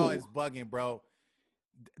 Y'all is bugging, bro.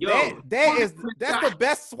 That's the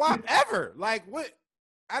best swap ever. Like what?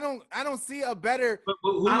 I don't see a better.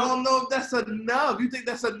 I don't know if that's enough. You think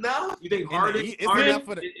that's enough? You think Harden is enough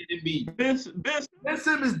for the Embiid? Ben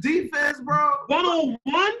Simmons defense, bro.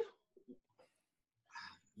 101.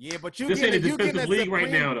 Yeah, but you this getting ain't a defensive league right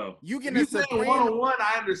now, though. You getting a supreme 101,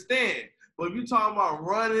 I understand. But if you're talking about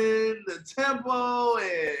running the tempo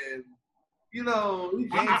and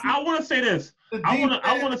I want to say this. I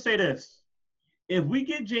want to say this. If we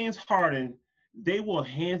get James Harden, they will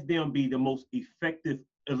hands down be the most effective,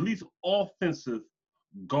 at least offensive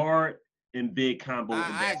guard and big combo.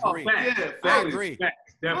 I agree. I agree.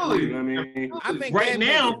 Definitely. You know what I mean? I think right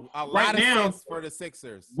now, for the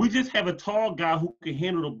Sixers, we just have a tall guy who can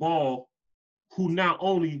handle the ball, who not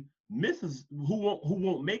only misses, who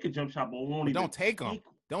won't make a jump shot, but won't even take them.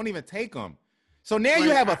 Don't even take them. So now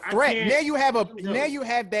you have a threat. Now you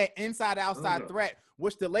have that inside-outside threat,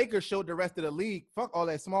 which the Lakers showed the rest of the league. Fuck all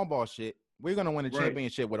that small ball shit. We're gonna win a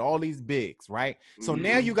championship with all these bigs, right? So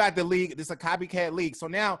now you got the league. This is a copycat league. So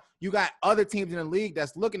now you got other teams in the league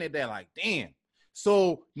that's looking at that like, damn.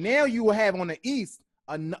 So now you will have on the East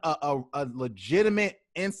a legitimate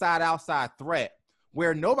inside-outside threat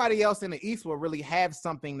where nobody else in the East will really have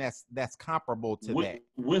something that's comparable to that.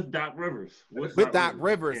 With Doc Rivers. With Doc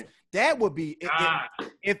Rivers. Yeah. That would be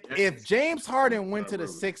if James Harden went to the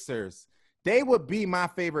Sixers, they would be my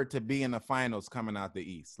favorite to be in the finals coming out the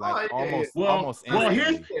East. Like almost. Well,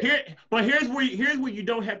 here's where you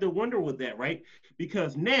don't have to wonder with that, right?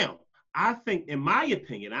 Because now I think, in my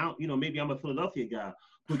opinion, maybe I'm a Philadelphia guy,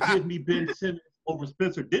 but give me Ben Simmons over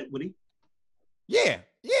Spencer Dinwiddie. Yeah.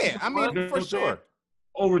 I mean, for sure.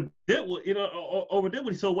 Over Dinwiddie.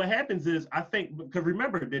 So what happens is, I think, because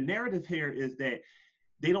remember, the narrative here is that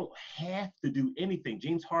they don't have to do anything.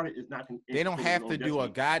 James Harden is not. They don't have to do a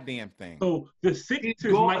goddamn thing. So the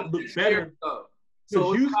Sixers might look better.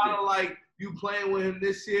 So it's kind of like you playing with him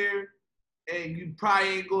this year, and you probably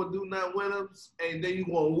ain't gonna do nothing with him, and then you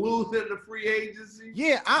gonna lose him to free agency.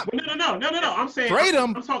 Yeah, no. I'm saying trade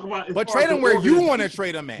him. I'm talking about, but trade him where you want to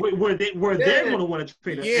trade him at. Where they're gonna want to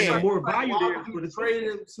trade him. Yeah, and the more value there for the trade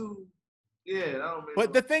him to Yeah, that don't make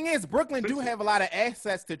but the thing is, Brooklyn do have a lot of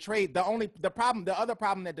assets to trade. The other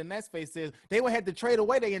problem that the Nets face is they would have to trade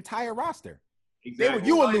away their entire roster. Exactly.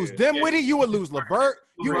 You would lose Dinwiddie, you would lose LeVert.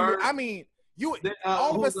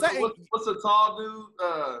 All of a sudden, what's the tall dude?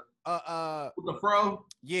 With the fro.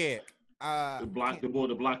 Yeah. The I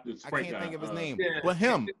can't think of his name. But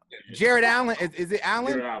him, Jared Allen, is it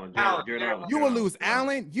Allen? Jared Allen. You would lose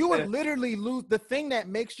Allen. You would literally lose the thing that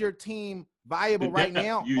makes your team viable right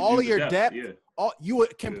now. All of your depth, you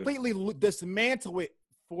would completely dismantle it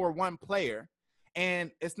for one player.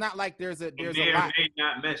 And it's not like there's a lot may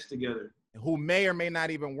not mesh together. Who may or may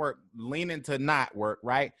not even work, leaning to not work,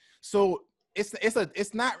 right? So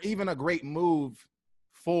it's not even a great move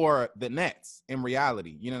for the Nets in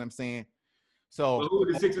reality. You know what I'm saying? So who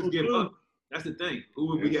would the Sixers give up? That's the thing. Who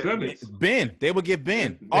would we get? Ben. They would give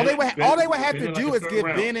Ben. All they would have to do is give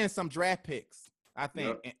Ben and some draft picks, I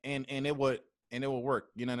think, and it would work.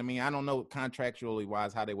 You know what I mean? I don't know contractually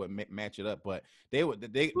wise how they would match it up, but they would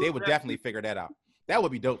definitely figure that out. That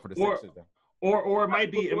would be dope for the Sixers, though. Or it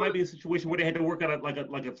might be a situation where they had to work out like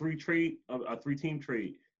a three-team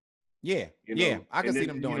trade. Yeah, I can see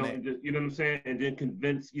them doing that. You know what I'm saying? And then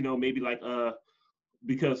convince, maybe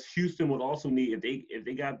because Houston would also need if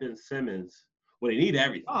they got Ben Simmons, well, they need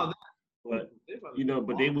everything. But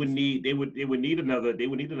they would need another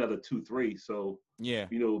 2-3. So yeah,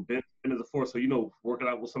 Ben is a 4. So working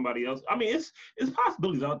out with somebody else. I mean, it's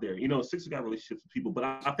possibilities out there. Sixers got relationships with people, but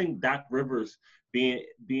I think Doc Rivers being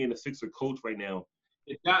a Sixer coach right now.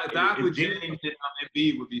 If Doc with James and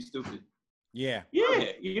Embiid would be stupid. Yeah.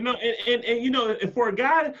 And for a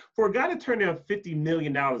guy to turn down $50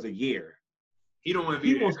 million a year, he don't want to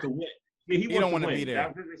be. He wants to win. Yeah, he don't want to be there.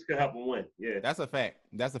 Doc Rivers could help him win. Yeah, that's a fact.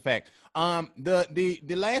 The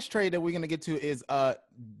last trade that we're gonna get to is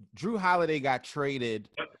Drew Holiday got traded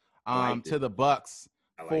to the Bucks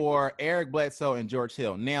for Eric Bledsoe and George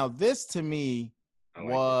Hill. Now this to me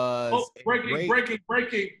was breaking.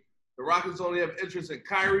 The Rockets only have interest in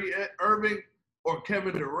Kyrie Irving or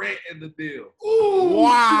Kevin Durant in the deal. Ooh,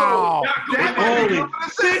 wow.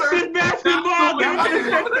 Sixers basketball.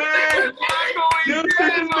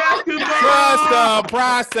 Trust the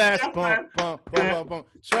process.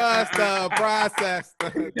 Trust the process.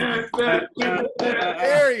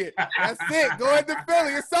 Period. That's it. Go into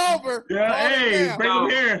Philly. It's over. Yeah, hey, bring him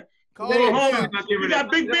here. We got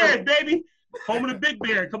Big Bear, baby. Home of the Big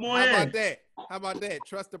Bear. Come on in. How about that?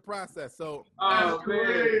 Trust the process. So,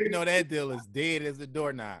 man. That deal is dead as a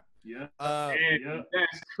doorknob. Yeah.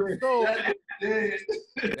 That's crazy. So,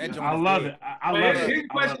 I love it. I love it.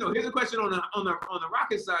 Here's a question on the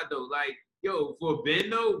Rockets side though. Like, for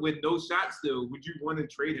Ben though, with no shots still, would you want to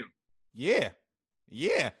trade him? Yeah.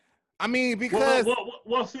 I mean, because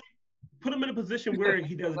see, put him in a position where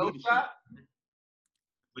he doesn't need a shot.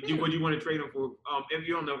 Would you want to trade him for if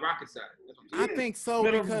you're on the Rockets side? I think so.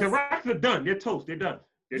 Because the Rockets are done. They're toast. They're done.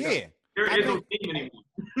 There is no team anymore.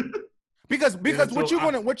 Because what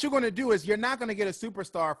you're gonna do is you're not gonna get a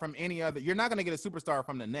superstar from any other. You're not gonna get a superstar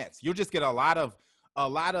from the Nets. You'll just get a lot of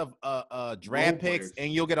draft picks,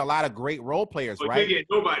 and you'll get a lot of great role players, right? You get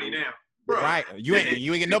nobody now, bro. Right? You ain't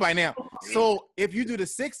get nobody now. So if you do the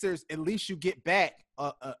Sixers, at least you get back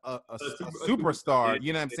a superstar.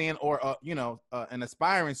 You know what I'm saying? Or an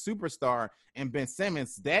aspiring superstar. And Ben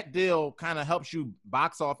Simmons, that deal kind of helps you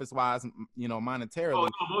box office wise, monetarily. Oh,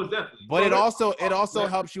 no, most definitely. But it also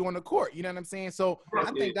helps you on the court. You know what I'm saying? So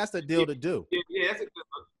I think that's the deal to do. Yeah, that's a good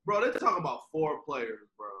one. Bro, they're talking about 4 players,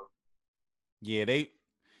 bro. Yeah,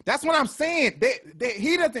 that's what I'm saying.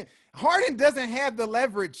 Harden doesn't have the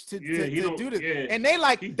leverage to do this. Yeah. And they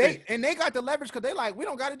got the leverage because they like, we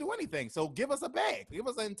don't got to do anything. So give us a bag. Give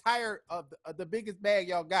us an entire the biggest bag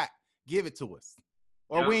y'all got. Give it to us.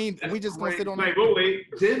 Or we just gonna sit on it. Wait.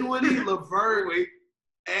 Dinwiddie, LeVert,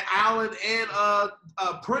 and Allen and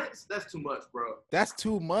Prince. That's too much, bro. That's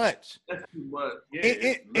too much.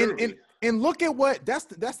 Yeah, and look at what that's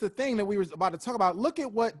the thing that we were about to talk about. Look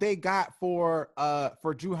at what they got for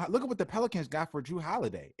Drew. Look at what the Pelicans got for Drew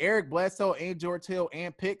Holiday, Eric Bledsoe, and George Hill,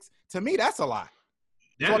 and picks. To me, that's a lot.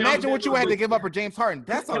 So imagine what you had to give up for James Harden.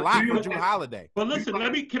 That's a lot for Drew Holiday. But listen,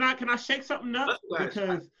 can I shake something up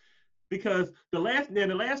because the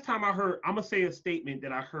last time I heard, I'm gonna say a statement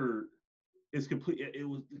that I heard is complete. It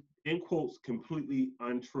was in quotes completely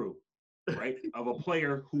untrue, right? Of a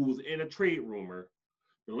player who was in a trade rumor.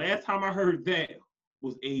 The last time I heard that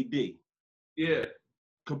was AD. Yeah.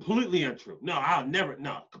 Completely untrue. No,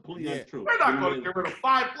 completely untrue. We're not going to get rid of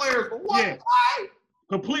 5 players for one play.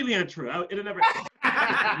 Completely untrue. It'll never.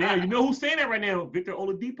 Now, you know who's saying that right now? Victor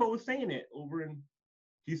Oladipo is saying that over in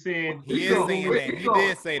He's saying he is saying that. He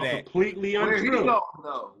did say that. Completely untrue.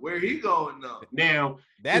 Where he going though? Now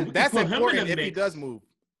that's important if he does move.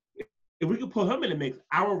 If we could put him in the mix,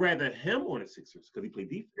 I would rather him on the Sixers because he played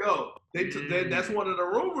defense. That's one of the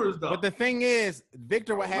rumors though. But the thing is,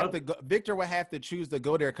 Victor would have to choose to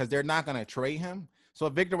go there because they're not going to trade him. So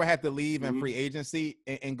Victor would have to leave in free agency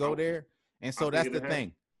and go there. And so that's the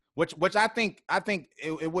thing. Which I think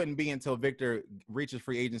it wouldn't be until Victor reaches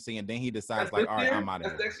free agency and then he decides all right, I'm out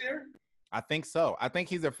of here. That's next year? I think so. I think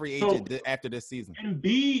he's a free agent after this season.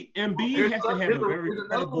 Embiid has to have a very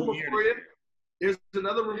good year. Here's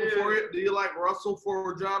another rumor for you. Do you like Russell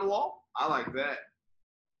for John Wall? I like that.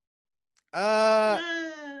 Yeah.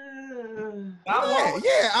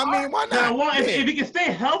 I mean, why not? John Wall, if he can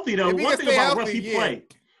stay healthy though. One thing about Russ, he play.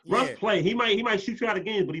 Russ play. He might shoot you out of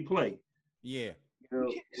games, but he play. Yeah.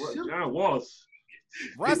 John Wallace.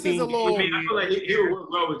 Russ is a little. I feel like he would work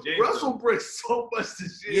well with James. Russell brings so much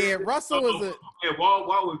this year. Yeah, Russell is a. Yeah,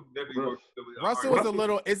 Wall would definitely work. Russell is a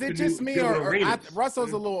little. Is it just me or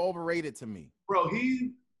Russell's a little overrated to me? Bro,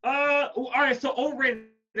 he. All right. So overrated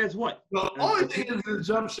as what? The only thing is his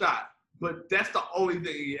jump shot, but that's the only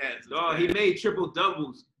thing he has. Oh, he made triple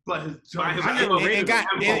doubles. But his jump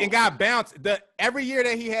and got bounced. Every year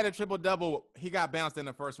that he had a triple double, he got bounced in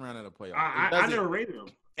the first round of the playoffs. I never rated him.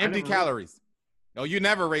 Empty calories. No, you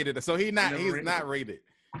never rated it. So he's not rated.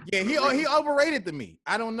 Yeah, he overrated to me.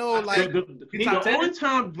 I don't know. Like the only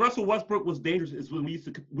time Russell Westbrook was dangerous is when we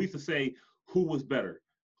used to say who was better.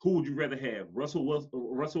 Who would you rather have, Russell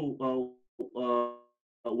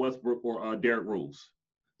Westbrook or Derrick Rose?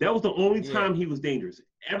 That was the only time he was dangerous.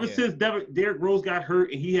 Ever since Derrick Rose got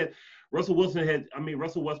hurt and Russell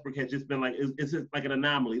Westbrook had just been like, it's like an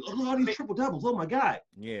anomaly. Look at all these triple doubles. Oh my God.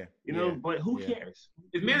 Yeah. But who cares?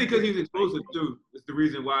 It's mainly because he's explosive too. It's the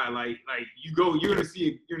reason why. Like you're gonna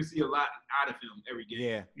see a lot out of him every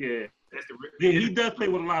game. Yeah. That's he does play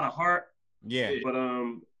with a lot of heart. Yeah. But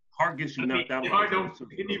heart gets you knocked out. Heart don't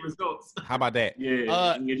need results. How about that?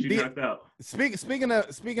 Yeah. Gets you knocked out. Speaking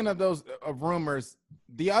of those rumors,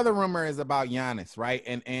 the other rumor is about Giannis, right?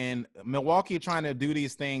 And Milwaukee trying to do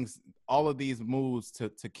these things, all of these moves to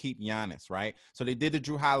keep Giannis, right? So they did the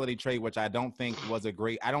Drew Holiday trade, which I don't think was I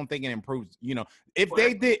don't think it improves. If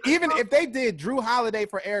they did Drew Holiday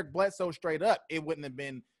for Eric Bledsoe straight up, it wouldn't have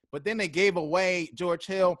been. But then they gave away George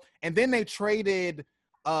Hill, and then they traded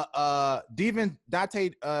Dante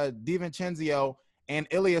DiVincenzo and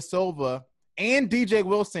Ilyasova and DJ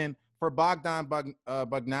Wilson for Bogdan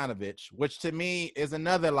Bogdanovic, which to me is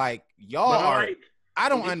another y'all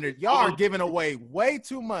are giving away way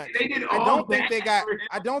too much. I don't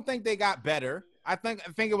think they got better. I think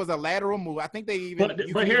it was a lateral move. I think they even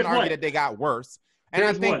argue that they got worse. And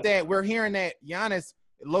I think that we're hearing that Giannis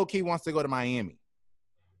low key wants to go to Miami.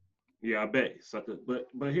 Yeah, I bet.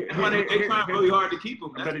 But here, they trying really hard to keep him.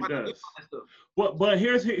 That's why he does. But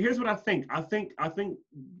here's what I think. I think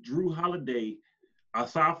Drew Holiday,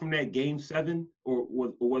 aside from that Game 7 or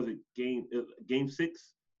was it Game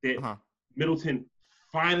 6 that Middleton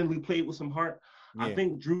finally played with some heart. Yeah. I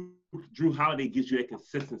think Drew Holiday gives you that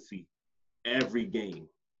consistency every game.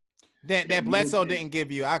 That Bledsoe didn't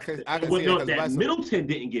give you. I can see that Middleton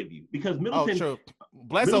didn't give you because Middleton. Oh, true.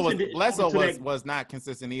 Bledsoe was not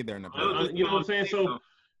consistent either in the playoffs. You know what I'm saying? So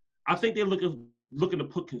I think they're looking to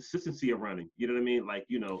put consistency around him. You know what I mean?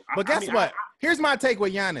 But guess what? Here's my take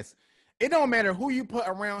with Giannis. It don't matter who you put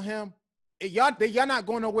around him. Y'all not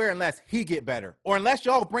going nowhere unless he get better or unless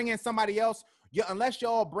y'all bring in somebody else. Unless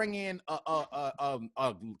y'all bring in a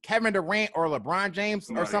Kevin Durant or LeBron James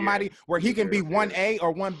or somebody where he can be 1A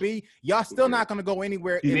or 1B, y'all still not going to go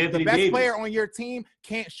anywhere. If the best player on your team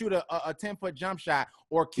can't shoot a 10-foot jump shot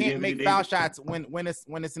or can't make foul shots when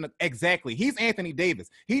it's in exactly. He's Anthony Davis.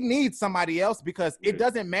 He needs somebody else because it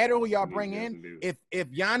doesn't matter who y'all bring in.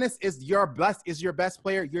 If Giannis is your best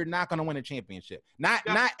player, you're not going to win a championship. Not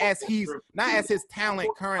as his talent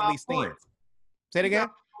currently stands. Say it again.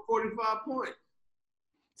 45 points.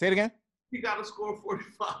 Say it again. He got to score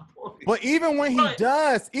 45 points. But even when he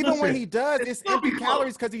does, it's empty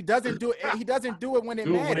calories because he doesn't do it. He doesn't do it when it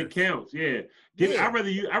matters. When it counts, yeah. I'd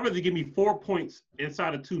rather give me 4 points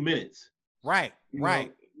inside of 2 minutes. Right.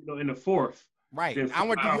 In the fourth. Right.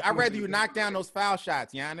 I'd rather you knock down those foul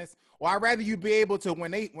shots, Giannis. Or I'd rather you be able to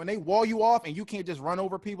when they wall you off and you can't just run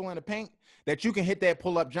over people in the paint, that you can hit that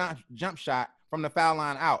pull-up jump shot from the foul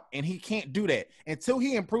line out, and he can't do that until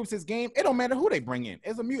he improves his game. It don't matter who they bring in.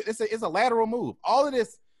 It's a lateral move. All of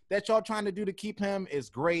this that y'all trying to do to keep him is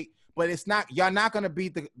great, but it's not. Y'all not gonna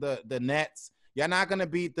beat the Nets. Y'all not gonna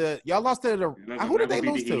beat y'all lost to who did they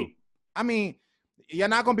lose to? I mean, You're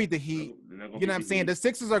not gonna beat the Heat. You know what I'm saying? The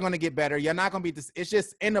Sixers are gonna get better. You're not gonna beat this. It's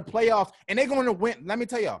just in the playoffs, and they're going to win. Let me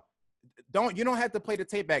tell y'all, you don't have to play the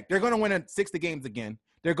tape back. They're gonna win 60 games again.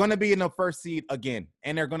 They're gonna be in the first seed again,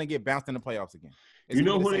 and they're gonna get bounced in the playoffs again. You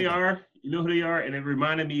know who they are. You know who they are, and it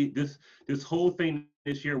reminded me this whole thing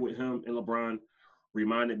this year with him and LeBron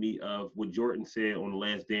reminded me of what Jordan said on The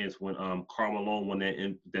Last Dance when Karl Malone won that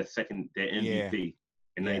MVP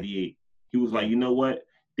in '98. He was like, you know what?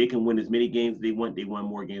 They can win as many games as they want. They won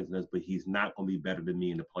more games than us, but he's not going to be better than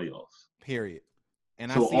me in the playoffs. Period. And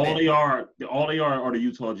so all they are the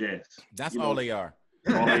Utah Jazz. That's all they are.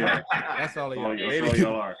 All they are. That's all they are. That's all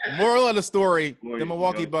y'all are. Moral of the story: the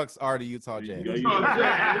Milwaukee Bucks are the Utah Jazz,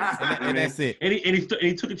 and that's it. And he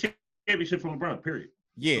took a championship from LeBron. Period.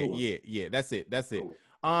 Yeah. That's it.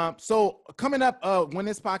 So coming up, when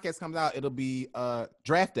this podcast comes out, it'll be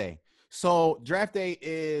draft day. So draft day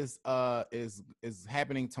is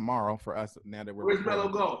happening tomorrow for us now that we're. Where's Melo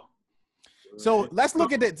go? So let's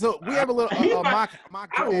look at it. So we have a little mock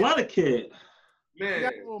draft. I love a kid. Man. We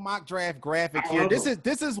got a little mock draft graphic here.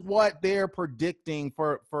 This is what they're predicting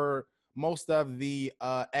for most of the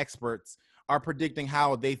experts are predicting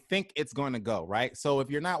how they think it's going to go, right? So if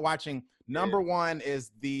you're not watching, number one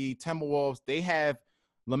is the Timberwolves. They have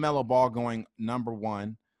LaMelo Ball going number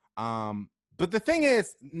one. But the thing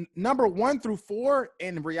is, number 1 through 4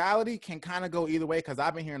 in reality can kind of go either way, because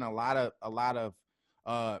I've been hearing a lot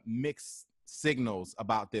of mixed signals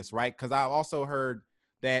about this, right? Because I also heard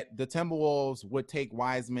that the Timberwolves would take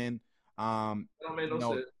Wiseman. That don't make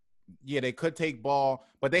no sense. Yeah, they could take Ball,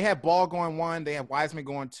 but they have Ball going 1. They have Wiseman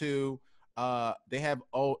going 2. They have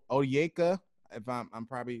Onyeka, if I'm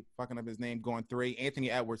probably fucking up his name, going 3.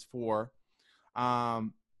 Anthony Edwards 4.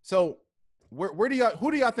 So who do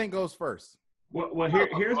y'all think goes first? Well,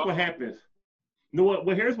 here's what happens. You know what?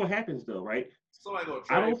 Well, here's what happens though, right?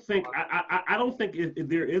 I don't think if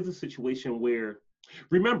there is a situation where,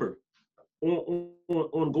 remember,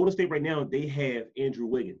 on Golden State right now, they have Andrew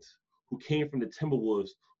Wiggins, who came from the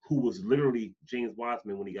Timberwolves, who was literally James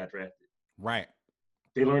Wiseman when he got drafted. Right.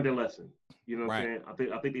 They learned their lesson. You know what I'm saying?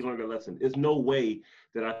 I think they learned their lesson. There's no way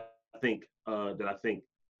that I think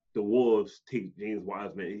the Wolves take James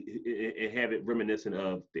Wiseman and have it reminiscent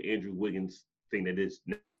of the Andrew Wiggins thing that is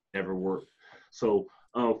never worked. So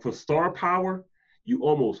for star power, you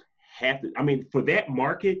almost have to. I mean, for that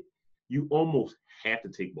market, you almost have to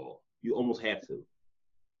take Ball. You almost have to,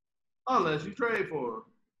 unless you trade for him.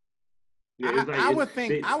 Yeah, I would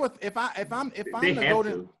think if I'm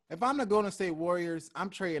the Golden State Warriors, I'm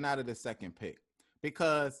trading out of the second pick,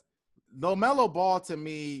 because LaMelo Ball to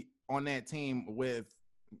me on that team with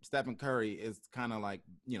Stephen Curry is kind of like,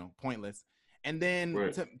 pointless. And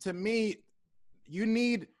then to me, you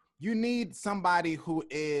need somebody who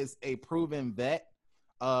is a proven vet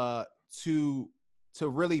to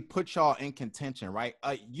really put y'all in contention, right?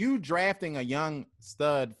 You drafting a young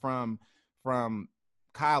stud from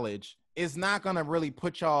college is not going to really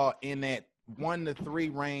put y'all in that 1 to 3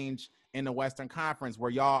 range in the Western Conference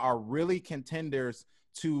where y'all are really contenders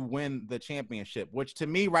to win the championship, which to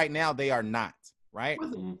me right now they are not. Right?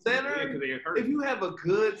 Center, if you have a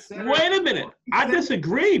good center. Wait a minute. I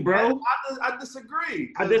disagree, bro. I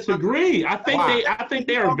disagree. I think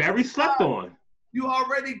they are very slept on. You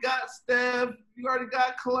already got Steph. You already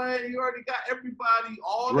got Clay. You already got everybody.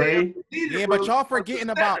 All they needed. Yeah, but y'all forgetting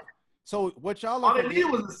about. So what y'all? All they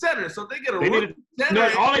needed was a center. So they get a center.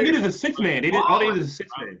 No, all they need is a 6-man. All they need is a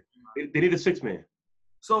 6-man. They need a 6-man.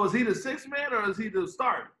 So is he the 6-man or is he the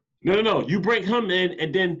starter? No. You bring him in,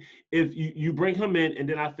 and then if you bring him in, and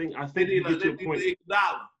then I think you get to a point.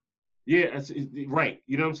 Yeah, right.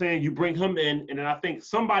 You know what I'm saying? You bring him in, and then I think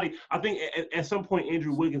at some point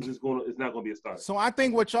Andrew Wiggins is not going to be a starter. So I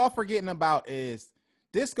think what y'all forgetting about is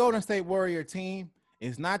this Golden State Warrior team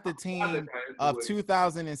is not the team of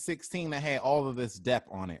 2016 that had all of this depth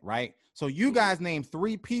on it, right? So you guys named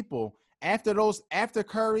 3 people after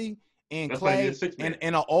Curry and Clay and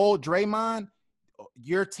an old Draymond.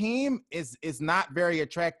 Your team is not very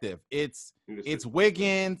attractive. It's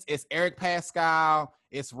Wiggins, it's Eric Pascal,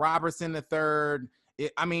 it's Robertson III.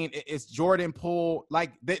 It's Jordan Poole.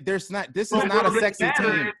 Like this is not a sexy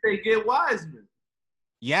team. If they get Wiseman.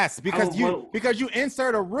 Yes, because you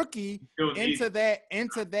insert a rookie into that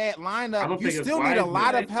lineup, you still need a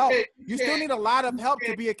lot of help. You still need a lot of help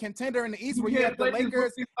to be a contender in the East, where you have the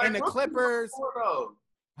Lakers and the Clippers.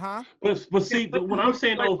 Huh? But see, what I'm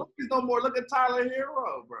saying though, no more. Look at Tyler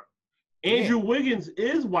Hero, bro. Andrew Wiggins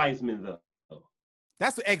is Wiseman though.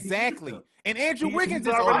 That's exactly. And Andrew Wiggins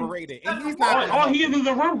is overrated, and he's not. All he is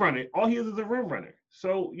a run runner.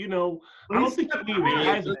 So I don't think you need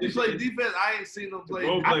Wiseman. He play defense. I ain't seen him play.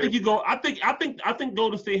 I think you go. I think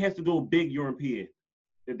Golden State has to go big European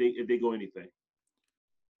if they go anything.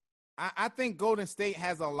 I think Golden State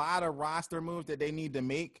has a lot of roster moves that they need to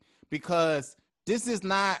make because this is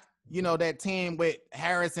not, that team with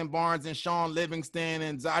Harrison Barnes and Sean Livingston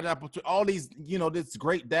and Zaza, all these, this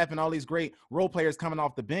great depth and all these great role players coming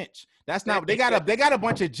off the bench. That's not. They got a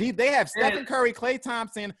bunch of G. They have Stephen Curry, Klay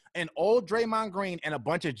Thompson, and old Draymond Green, and a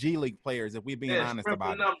bunch of G League players. If we're being honest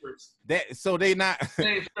about it, so they not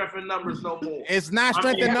strength in numbers no more. It's not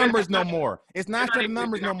strength in numbers no more. It's not strength in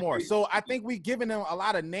numbers no more. So I think we've given them a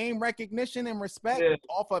lot of name recognition and respect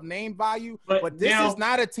off of name value. But this is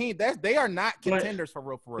not a team. They are not contenders for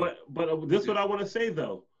real. But this is what I want to say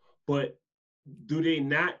though. But do they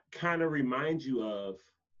not kind of remind you of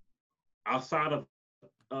outside of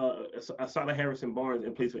Harrison Barnes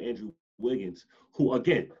in place of Andrew Wiggins, who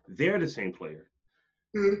again they're the same player.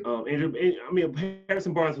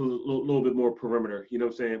 Harrison Barnes was a little bit more perimeter, you know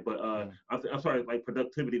what I'm saying? But I'm sorry, like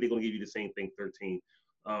productivity, they're gonna give you the same thing, 13.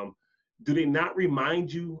 Do they not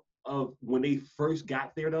remind you of when they first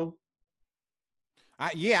got there though?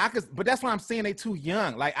 But that's why I'm saying they too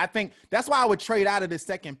young. Like I think that's why I would trade out of the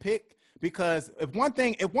second pick because if one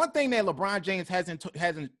thing that LeBron James hasn't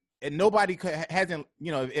and nobody hasn't,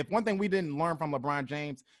 if one thing we didn't learn from LeBron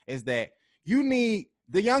James is that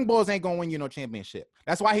the young boys ain't gonna win you no championship.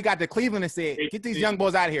 That's why he got to Cleveland and said, get these young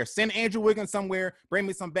boys out of here. Send Andrew Wiggins somewhere, bring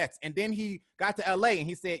me some bets. And then he got to LA and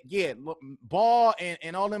he said, yeah, look, Ball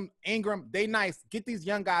and all them Ingram, they nice. Get these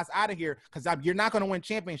young guys out of here because you're not gonna win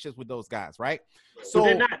championships with those guys, right? So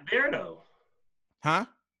they're not there though. Huh?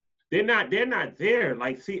 They're not there.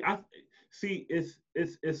 Like,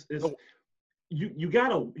 You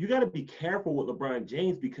gotta be careful with LeBron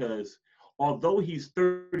James because although he's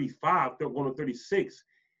 35, they're going to 36,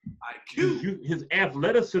 his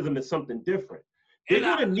athleticism is something different. They're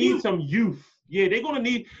gonna need some youth. Yeah, they're gonna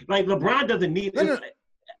need LeBron doesn't need.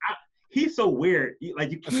 He's so weird.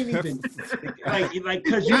 Like you can't even like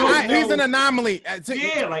because he's an anomaly.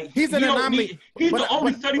 He's an anomaly. He's the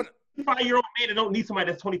only 35-year-old man that don't need somebody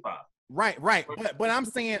that's 25. Right. But I'm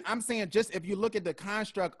saying just if you look at the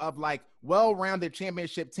construct of like well-rounded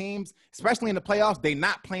championship teams, especially in the playoffs, they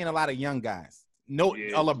not playing a lot of young guys. No,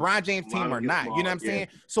 a LeBron James team or not. You know what I'm saying?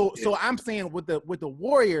 So I'm saying with the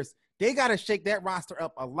Warriors, they got to shake that roster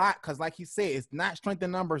up a lot because, like he said, it's not strength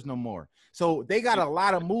in numbers no more. So they got a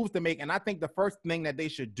lot of moves to make, and I think the first thing that they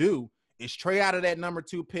should do is trade out of that number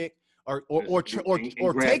 2 pick or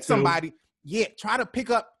take somebody. Yeah, try to pick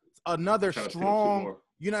up another strong.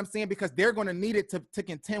 You know what I'm saying? Because they're going to need it to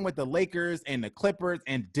contend with the Lakers and the Clippers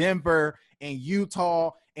and Denver and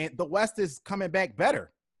Utah. And the West is coming back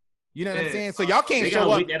better. You know what I'm saying? So y'all can't show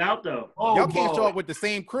up. That out, though. Y'all can't show up with the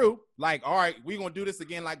same crew. Like, all right, we're going to do this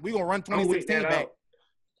again. Like, we're going to run 2016 back.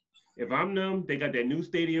 If I'm them, they got that new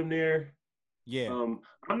stadium there. Yeah.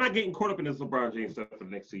 I'm not getting caught up in this LeBron James stuff for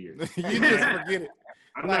the next 2 years. You just forget it.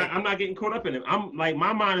 I'm not getting caught up in it. I'm like,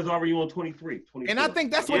 my mind is already on 23. 24. And I think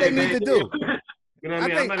that's what they need to do. You know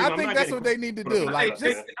what I mean? I think that's what they need to do. Like,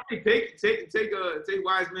 just take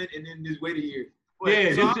Wiseman and then just wait a year.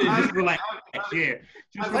 Just relax. Yeah,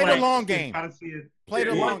 just play the long game. Play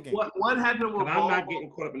the long game. What happened with Ball? I'm not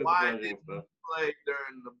getting caught up in the why didn't he play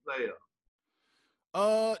during the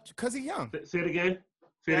playoffs? Because he's young. Say it again.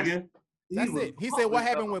 That's it. He said, "What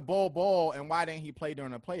happened with Ball, and why didn't he play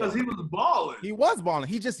during the playoffs?" Because he was balling. He was balling.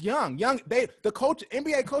 He's just young.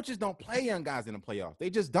 NBA coaches don't play young guys in the playoffs.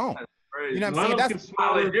 They just don't. You know what I'm saying? That's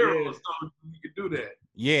Tyler Hero, so you could do that.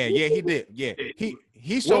 Yeah, he did. Yeah,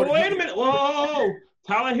 he showed. Wait a minute. Whoa,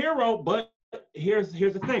 Tyler Hero. But here's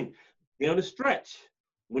the thing. On the stretch,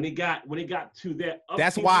 when he got to that.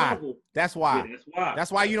 That's why. Level, that's why.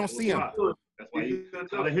 That's why you don't see him. That's why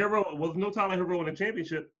Tyler Hero was no Tyler Hero in the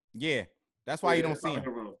championship. Yeah, that's why you don't see him.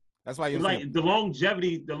 That's why you don't see him. The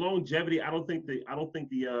longevity. I don't think the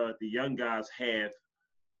young guys have.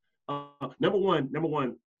 Number one.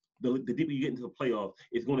 The deeper you get into the playoff,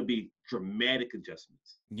 it's going to be dramatic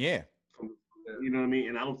adjustments. Yeah, you know what I mean.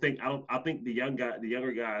 And I think the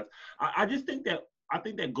younger guys. I think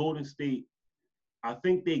that Golden State. I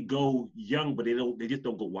think they go young, but they just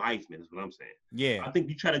don't go Wiseman. Is what I'm saying. Yeah, I think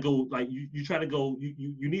you try to go like you try to go.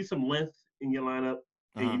 You need some length in your lineup,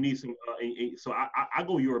 and you need some. So I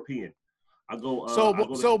go European. I go.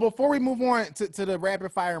 So before we move on to the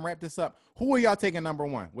rapid fire and wrap this up, who are y'all taking number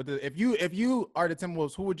 1? If you are the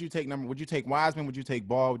Timberwolves, who would you take number? Would you take Wiseman? Would you take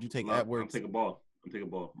Ball? Would you take Edwards? I'm taking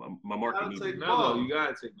Ball. My market needs it. No, you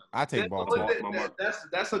gotta take Ball. I take Ball.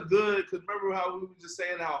 That's a good because remember how we were just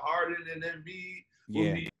saying how Harden and Embiid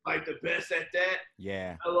would be like the best at that.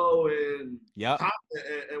 Yeah. Hello and yep.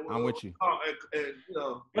 And I'm with you. And you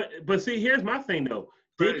know. But see, here's my thing though.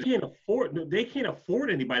 They can't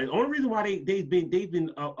afford anybody. The only reason why they've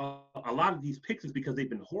been a lot of these picks is because they've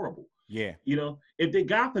been horrible. Yeah. You know, if they,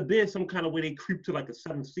 God forbid, some kind of way they creep to like a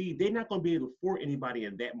 7th seed, they're not going to be able to afford anybody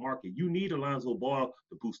in that market. You need Alonzo Ball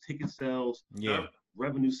to boost ticket sales,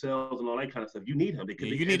 revenue sales, and all that kind of stuff. You need him because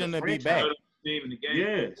you need him to be back.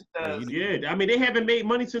 Yeah. I mean, they haven't made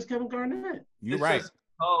money since Kevin Garnett. You're right.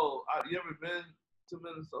 You ever been to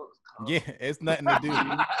Minnesota? Yeah, it's nothing to do.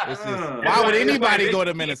 It's just, why would anybody go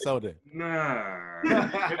to Minnesota? Nah.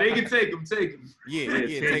 If they can take them, take them. Yeah,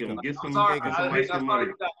 take them. Get some money.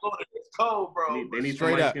 It's cold, bro. They need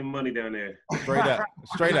some light money down there.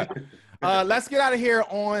 Straight up. Let's get out of here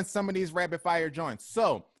on some of these rapid fire joints.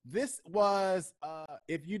 So this was,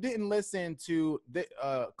 if you didn't listen to the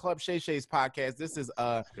Club Shay Shay's podcast, this is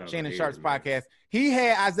Shannon Sharp's podcast. He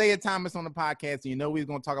had Isaiah Thomas on the podcast, and you know we're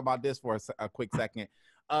going to talk about this for a quick second.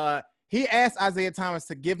 He asked Isaiah Thomas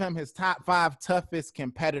to give him his top 5 toughest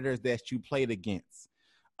competitors that you played against.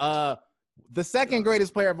 The second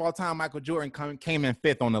greatest player of all time, Michael Jordan, came in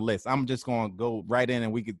 5th on the list. I'm just going to go right in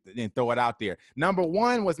and we could throw it out there. Number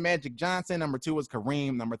 1 was Magic Johnson. Number 2 was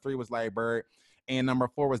Kareem. Number 3 was Larry Bird. And number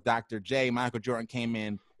 4 was Dr. J. Michael Jordan came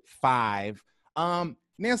in 5.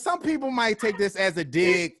 Now, some people might take this as a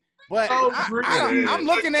dig, but I'm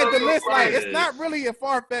looking at the list like it's not really a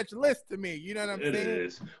far-fetched list to me. You know what I'm saying? It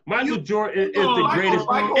is. Michael Jordan is the greatest.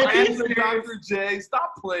 Dr. J,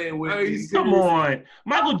 stop playing with me. Come on,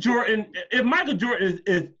 Michael Jordan. If Michael Jordan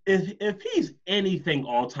is if he's anything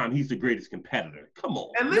all time, he's the greatest competitor. Come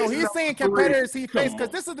on. No, he's saying competitors he faced because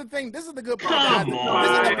this is the thing. This is the good point. Come on,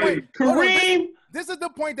 this is the point. Kareem. This is the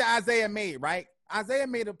point that Isaiah made, right? Isaiah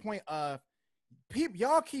made a point of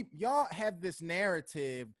y'all have this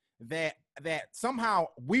narrative that somehow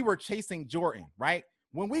we were chasing Jordan, right?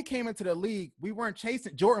 When we came into the league, we weren't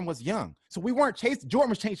chasing. Jordan was young, so we weren't chasing. Jordan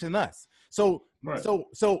was chasing us. So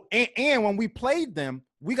when we played them,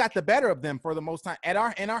 we got the better of them for the most time. In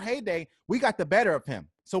our heyday, we got the better of him.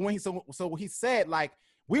 So when he said like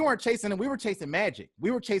we weren't chasing him, we were chasing Magic,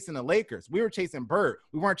 we were chasing the Lakers, we were chasing Bird,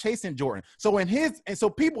 we weren't chasing Jordan. So so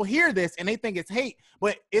people hear this and they think it's hate,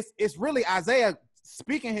 but it's really Isaiah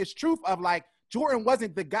speaking his truth of like Jordan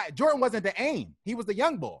wasn't the guy. Jordan wasn't the aim. He was the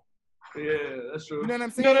young bull. Yeah, that's true. You know what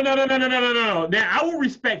I'm saying? No. Now I will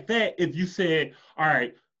respect that if you said, all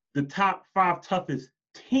right, the top 5 toughest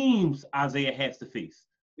teams Isaiah has to face.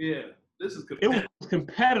 Yeah, this is it was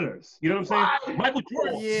competitors. You know what I'm saying? Michael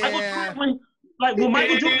Jordan. Yeah. Michael Jordan. Like when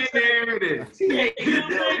Michael Jordan, there it is. He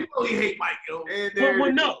hate Michael.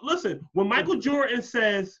 No, listen. When Michael Jordan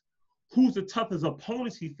says who's the toughest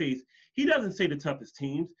opponents he faced, he doesn't say the toughest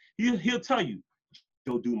teams. He'll tell you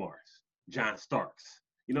Joe Dumars, John Starks.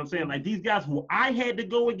 You know what I'm saying? Like these guys who I had to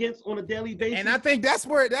go against on a daily basis. And I think that's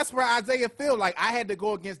where Isaiah feel like I had to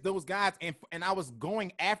go against those guys, and I was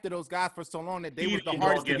going after those guys for so long that they was the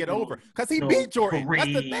hardest to get over because he beat Jordan.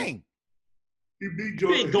 That's the thing. He beat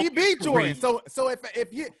Jordan. He beat Jordan. So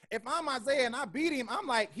if I'm Isaiah and I beat him, I'm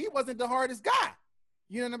like he wasn't the hardest guy.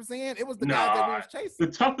 You know what I'm saying? It was the guy that we was chasing.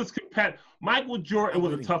 The toughest competitor. Michael Jordan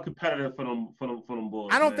was a tough competitor for them boys.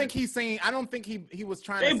 I don't think he's saying. I don't think he was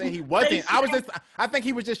trying to say he wasn't. I think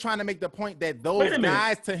he was just trying to make the point that those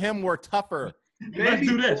guys to him were tougher. Let's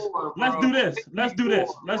do this. Let's do this.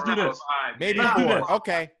 Maybe let's do this.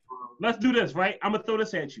 Okay. Let's do this, right? I'm gonna throw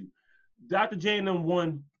this at you. Dr. J and them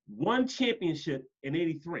won 1 championship in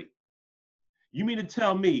 '83. You mean to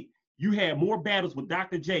tell me you had more battles with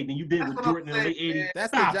Dr. J than you did with Jordan in the late 80s?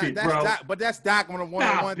 That's Doc, but that's Doc on a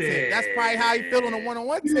one-on-one tip. That's probably how he feel on a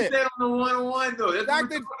one-on-one tip. You said on the one-on-one though. That's what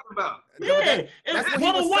we're talking about. Yeah, that's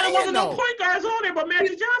one-on-one wasn't no point guards on there, but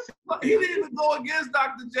Magic Johnson. He didn't even go against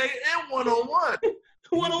Dr. J and one-on-one.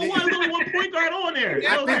 One-on-one, only 1 point guard on there.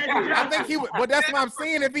 I think he would, but that's what I'm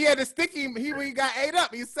saying. If he had to stick him, he got ate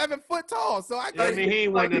up. He's 7 foot tall, so I mean, he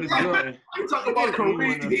ain't one of the good. You talking about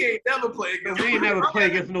Kareem? He ain't never played against. He ain't never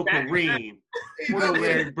played against no Kareem. No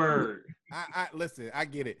Larry Bird. I listen. I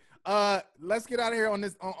get it. Let's get out of here on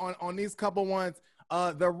this on these couple ones.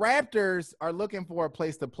 The Raptors are looking for a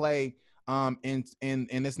place to play in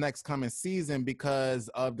this next coming season because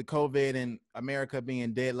of the COVID and America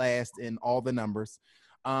being dead last in all the numbers.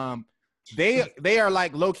 They are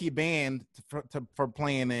like low-key banned for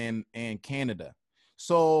playing in Canada.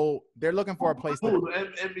 So they're looking for a place to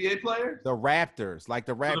NBA players? The Raptors. Like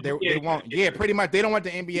the they want pretty much they don't want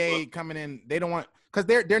the NBA coming in. They don't want because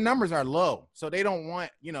their numbers are low. So they don't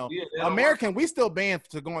want, American, we still banned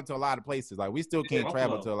to going to a lot of places. Like we still can't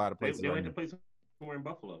travel to a lot of places. They like to play somewhere in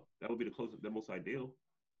Buffalo. That would be the most ideal.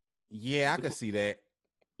 Yeah, I could see that.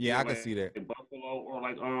 Yeah, I can see that. Buffalo or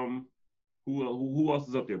like who else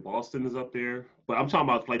is up there? Boston is up there, but I'm talking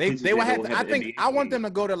about like they would have. I think NBA I want team. them to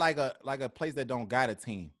go to like a place that don't got a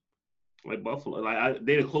team. Like Buffalo, like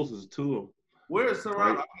they're the closest to them. Where is Toronto?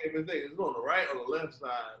 Right? I can't even think. It's on the right or the left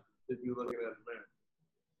side if you're looking at America.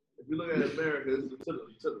 If you look at America, it's to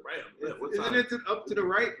the right. Yeah, isn't it up to the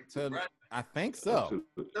right? Right? I think so.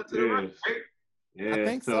 Up to the right, right? Yeah, I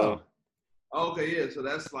think so. Okay, yeah. So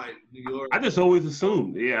that's like New York. I just always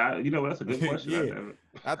assumed. Yeah, you know, that's a good question. Yeah,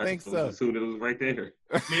 I think so. Assumed it was right there.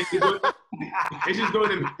 It's just going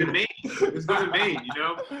to Maine. It's going to Maine, you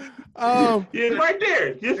know. Yeah, it's right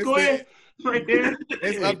there. Just go ahead. It's right there.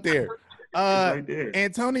 It's up there. Right there.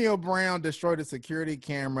 Antonio Brown destroyed a security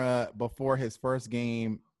camera before his first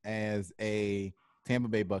game as a Tampa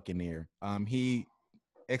Bay Buccaneer. He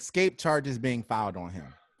escaped charges being filed on him.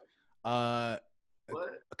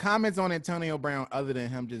 What? Comments on Antonio Brown other than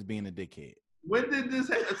him just being a dickhead. When did this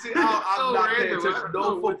happen? See, I'm not paying attention.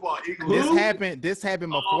 No football. This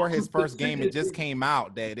happened before his first game. It just came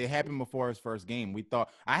out that it happened before his first game. We thought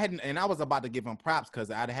I was about to give him props because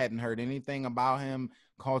I hadn't heard anything about him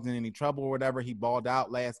causing any trouble or whatever. He balled out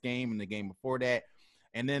last game and the game before that,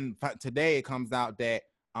 and then today it comes out that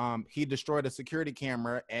he destroyed a security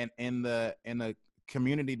camera and in the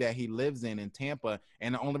community that he lives in Tampa,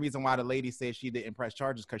 and the only reason why the lady said she didn't press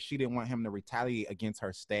charges because she didn't want him to retaliate against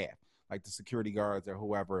her staff, like the security guards or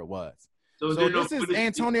whoever it was. So this is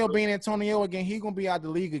Antonio being Antonio again. He's gonna be out the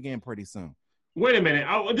league again pretty soon. Wait a minute.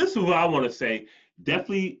 This is what I want to say.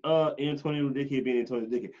 Definitely Antonio Dickhead being Antonio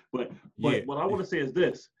Dickhead. But yeah. What I want to say is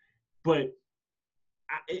this. But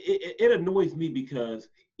it annoys me because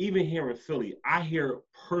even here in Philly, I hear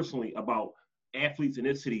personally about athletes in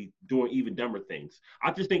this city doing even dumber things.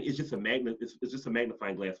 I just think it's just it's just a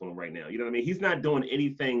magnifying glass on him right now. You know what I mean? He's not doing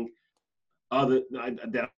anything other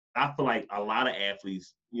that I feel like a lot of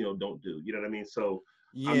athletes, you know, don't do. You know what I mean? So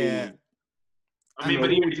yeah. But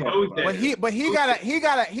he got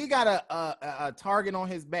a target on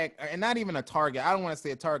his back, and not even a target. I don't want to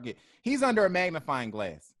say a target. He's under a magnifying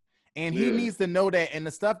glass, and he needs to know that. And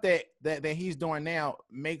the stuff that he's doing now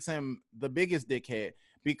makes him the biggest dickhead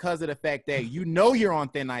because of the fact that you're on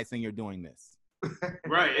thin ice and you're doing this.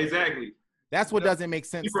 Right, exactly. That's what doesn't make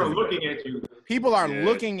sense. People are looking at you. People are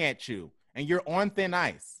looking at you, and you're on thin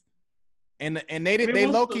ice. And they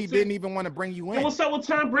low-key didn't even want to bring you in. What's up with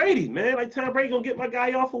Tom Brady, man? Like, Tom Brady gonna get my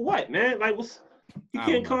guy off of what, man? Like, he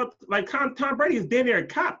can't call like Tom Brady is damn near a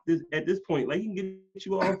cop at this point. Like, he can get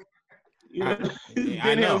you off. You know, he's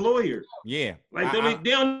damn near a lawyer. Yeah. Like, they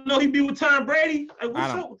don't know he be with Tom Brady. Like,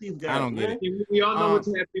 what's up with these guys? I don't get it. We all know what's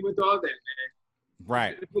happening with all that, man.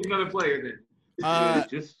 Right. Another player then.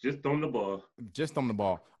 Just on the ball. Just on the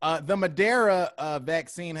ball. The Moderna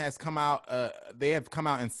vaccine has come out. They have come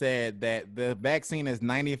out and said that the vaccine is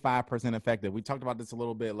 95% effective. We talked about this a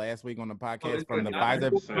little bit last week on the podcast from the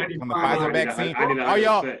Pfizer vaccine. Are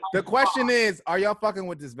y'all? The question is, are y'all fucking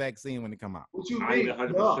with this vaccine when it come out? What you mean?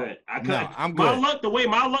 100%. I'm good. The way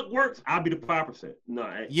my luck works, I'll be the 5%. No.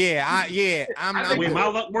 The way my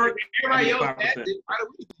luck works, I need 5%.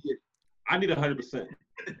 I need 100%.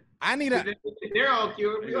 They're all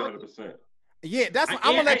cured. 100%. Yeah, that's what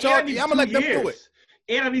I'm gonna let y'all. I'm gonna let them do it.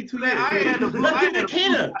 And I need 2 years. Let's give it to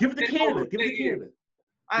Canada. Give it to Canada.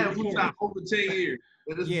 I have over 10 years.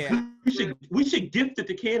 Yeah, we should gift it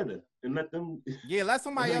to Canada and let them. Yeah, let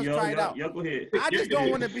somebody else try it out. Y'all go ahead. I just don't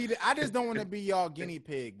want to be y'all guinea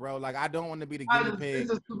pig, bro. Like, I don't want to be the guinea pig. It's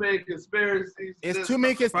just too many conspiracies. It's too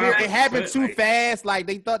many conspiracies. It happened too fast. Like,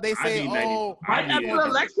 they said, right after the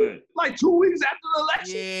election, like 2 weeks after the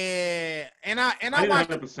election. Yeah, and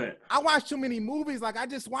I watched too many movies. Like, I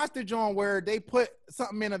just watched the joint where they put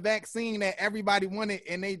something in a vaccine that everybody wanted,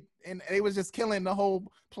 and they was just killing the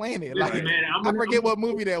whole planet. Like, man, I forget what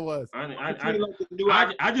movie that was.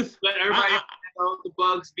 I just let everybody know the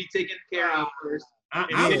bugs be taken care of first. I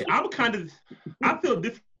feel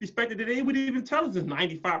disrespected that they would even tell us it's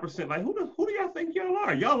 95%. Like, who do y'all think y'all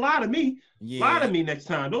are? Y'all lie to me. Yeah. Lie to me next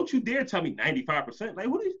time. Don't you dare tell me 95%. Like,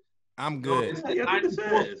 what is? I'm good. Yeah,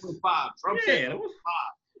 94.5. Trump said that was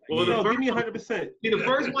 5. Well, give me 100%. The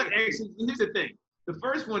first one, actually, here's the thing. The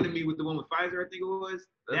first one to me was the one with Pfizer, I think it was.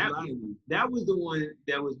 That was the one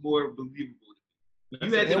that was more believable.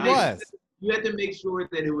 You had to make sure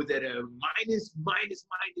that it was at a minus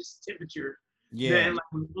temperature. Yeah. That, like,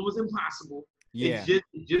 it was impossible. Yeah. It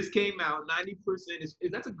just came out. 90%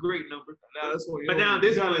 that's a great number. But now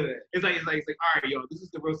this one, it's like, all right, yo, this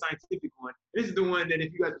is the real scientific one. This is the one that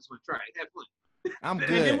if you guys just want to try it, have fun. I'm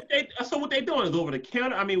good. So what they doing is over the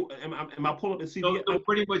counter. I mean, am I pulling up the CD? So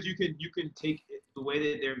pretty much you can take it, the way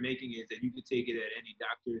that they're making it, that you can take it at any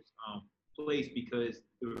doctor's place because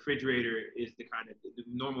the refrigerator is the kind of the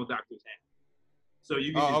normal doctors have. So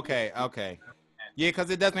you can. Okay. Yeah, because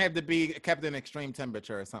it doesn't have to be kept in extreme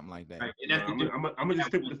temperature or something like that. Right. And that's I'm gonna just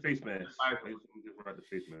stick with the face mask.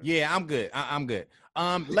 Yeah, I'm good. I'm good.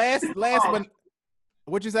 Last but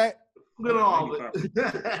what'd you say?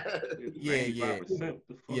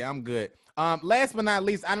 Yeah, I'm good. Last but not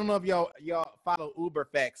least, I don't know if y'all follow Uber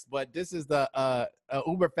Facts, but this is the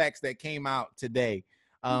Uber Facts that came out today.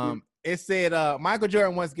 It said Michael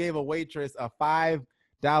Jordan once gave a waitress a $5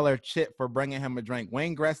 chip for bringing him a drink.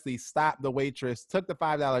 Wayne Gretzky stopped the waitress, took the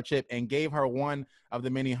 $5 chip, and gave her one of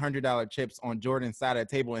the many $100 chips on Jordan's side of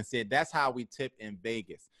the table and said, "That's how we tip in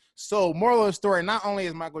Vegas." So, moral of the story, not only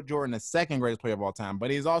is Michael Jordan the second greatest player of all time,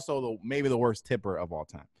 but he's also maybe the worst tipper of all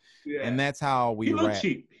time. Yeah. And that's how we He looked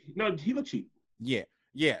cheap. No, he looked cheap. Yeah.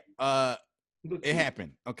 It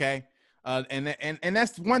happened, okay? And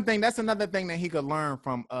that's one thing. That's another thing that he could learn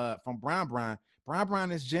from Brian.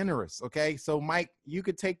 Brian is generous, okay? So, Mike, you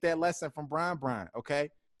could take that lesson from Brian,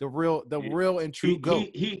 okay? The real and true GOAT.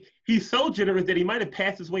 He's so generous that he might have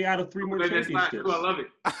passed his way out of 3 more championships. I love it.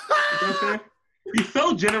 You know what I'm saying? He's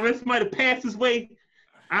so generous, might have passed his way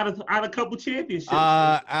out of a couple championships.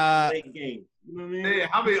 Late game. You know what I mean? Hey,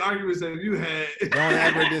 how many arguments have you had? Don't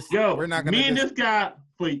ever we're not gonna. Me and this guy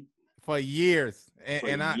for years,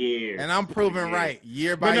 and I'm proven right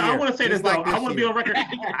year by year. I want to say this though. I want to be on record.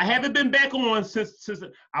 I haven't been back on since.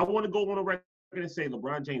 I want to go on a record and say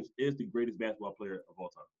LeBron James is the greatest basketball player of all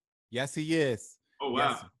time. Yes, he is. Oh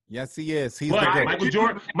wow. Yes, he is. He's Michael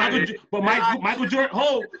Jordan. Michael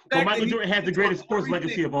Jordan has the greatest sports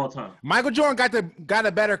legacy of all time. Michael Jordan got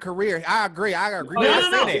a better career. I agree. No.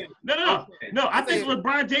 I think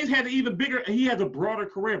LeBron James has an even bigger. He has a broader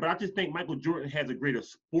career, but I just think Michael Jordan has a greater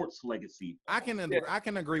sports legacy. I can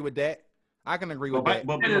agree with that. But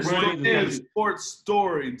LeBron is a sports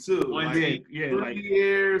story too. 3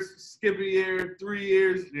 years, skip a year, 3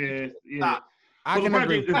 years. Yeah. Stop. I can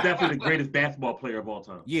agree. Is definitely the greatest basketball player of all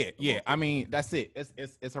time. Yeah. I mean, that's it.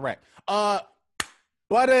 It's a wrap.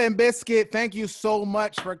 Butter and Biscuit, thank you so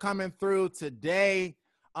much for coming through today.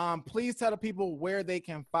 Please tell the people where they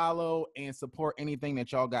can follow and support anything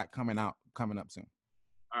that y'all got coming up soon.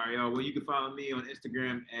 All right, y'all. Well, you can follow me on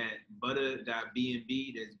Instagram at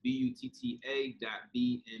butter.bnb. That's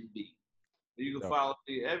BUTTA.BNB. You can follow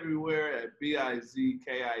me everywhere at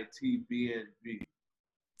BIZKITBNB.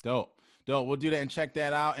 Dope. We'll do that and check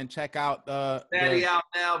that out and check out Daddy Out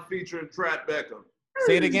Now featuring Trap Beckham.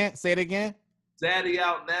 Say it again. Daddy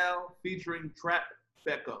Out Now featuring Trap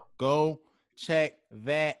Beckham. Go check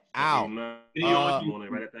that out. Right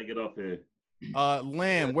after I get off here.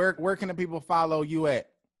 Lynn, where can the people follow you at?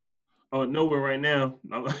 Oh, nowhere right now.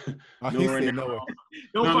 Nowhere.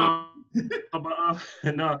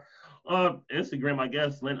 Instagram, I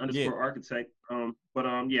guess, Lynn_architect. I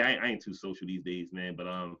ain't too social these days, man. But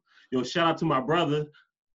shout out to my brother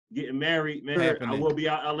getting married, man. I will be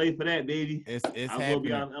out LA for that, baby. It's happening. I will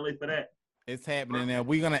be out LA for that. It's happening now.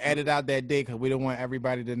 We're gonna edit out that day because we don't want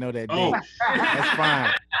everybody to know that day. That's fine.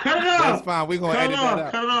 Cut it off. That's fine. We're gonna edit that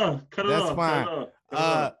out. Cut it off. That's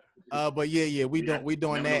fine. But we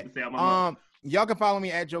doing that. Y'all can follow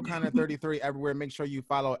me at JoeConnor33 everywhere. Make sure you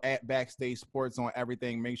follow at Backstage Sports on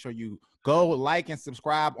everything. Make sure you go like and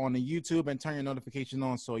subscribe on the YouTube and turn your notifications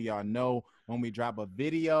on so y'all know when we drop a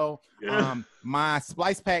video. Yeah. My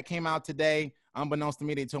Splice Pack came out today. Unbeknownst to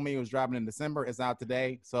me, they told me it was dropping in December. It's out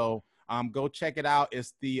today. So go check it out.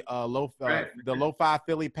 It's the Lo-Fi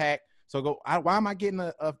Philly Pack. So go. Why am I getting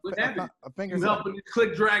a finger? You helping these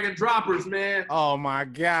click, drag, and droppers, man. Oh my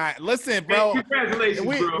God! Listen, bro. Congratulations,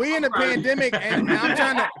 bro. We in the pandemic, and I'm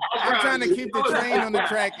trying to keep the train on the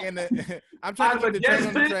track.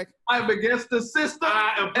 I'm against the system.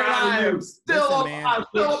 I am proud of you. Still on my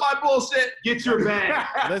bullshit. Get your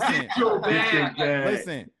bag. Listen. Get your bag.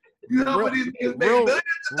 Listen. You know what these niggas make millions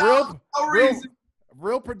of dollars.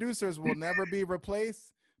 Real producers will never be replaced.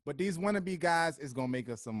 But these wannabe guys is gonna make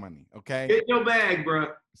us some money, okay? Get your bag, bro.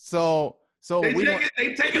 So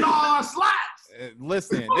they taking all our slots.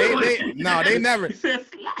 Listen,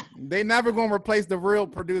 they never gonna replace the real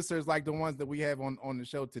producers like the ones that we have on the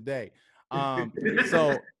show today.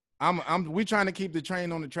 So we trying to keep the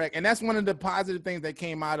train on the track, and that's one of the positive things that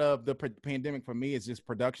came out of the pandemic for me is just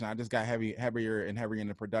production. I just got heavier in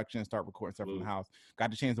the production, start recording stuff from the house. Got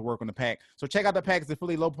the chance to work on the pack. So check out the pack. It's the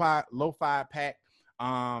Philly Lo-Fi Pack.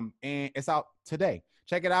 And it's out today.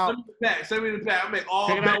 Check it out. Send me the pack. I make all.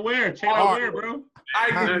 Check it out where? Check it out where, bro? I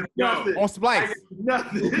get nothing. On Splice.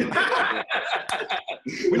 Nothing. I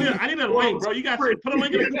need a link, bro. You got to put a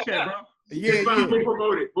link in the chat, bro. Yeah. We'll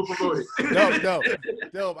promote it.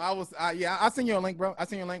 Dope. I'll send you a link, bro. I'll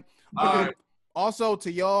send you a link. All right. Also, to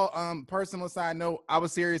y'all, personal side note, I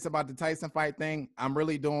was serious about the Tyson fight thing. I'm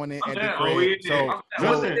really doing it at the crib.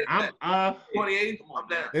 Listen, I'm 28th. I'm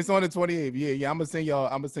down. It's on the 28th. Yeah. I'm gonna send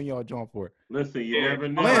y'all a joint for it. Listen, you never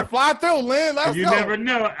know. Lynn, fly through, Lynn. Let's you go. Never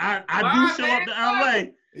know. I do show up to LA.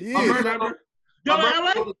 Yeah. Remember? Y'all in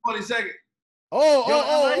LA? The 22nd.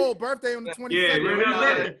 Oh, birthday on the 22nd. Yeah,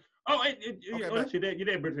 birthday. Okay, your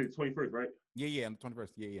dad's birthday is 21st, right? Yeah, on the 21st.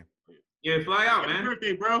 Yeah. Yeah, fly out, Happy man.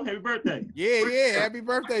 birthday, bro. Happy birthday. Yeah. Happy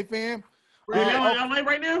birthday, fam. Y'all in LA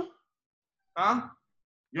right now? Huh?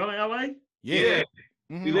 Y'all in LA? Yeah.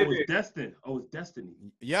 Mm-hmm. We live It's here. destined. It's destiny.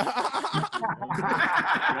 Yeah.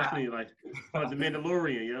 Destiny, like the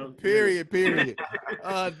Mandalorian, yo. Period.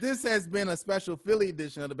 This has been a special Philly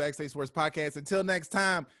edition of the Backstage Sports Podcast. Until next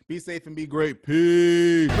time, be safe and be great.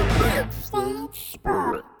 Peace. Backstage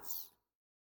Sports.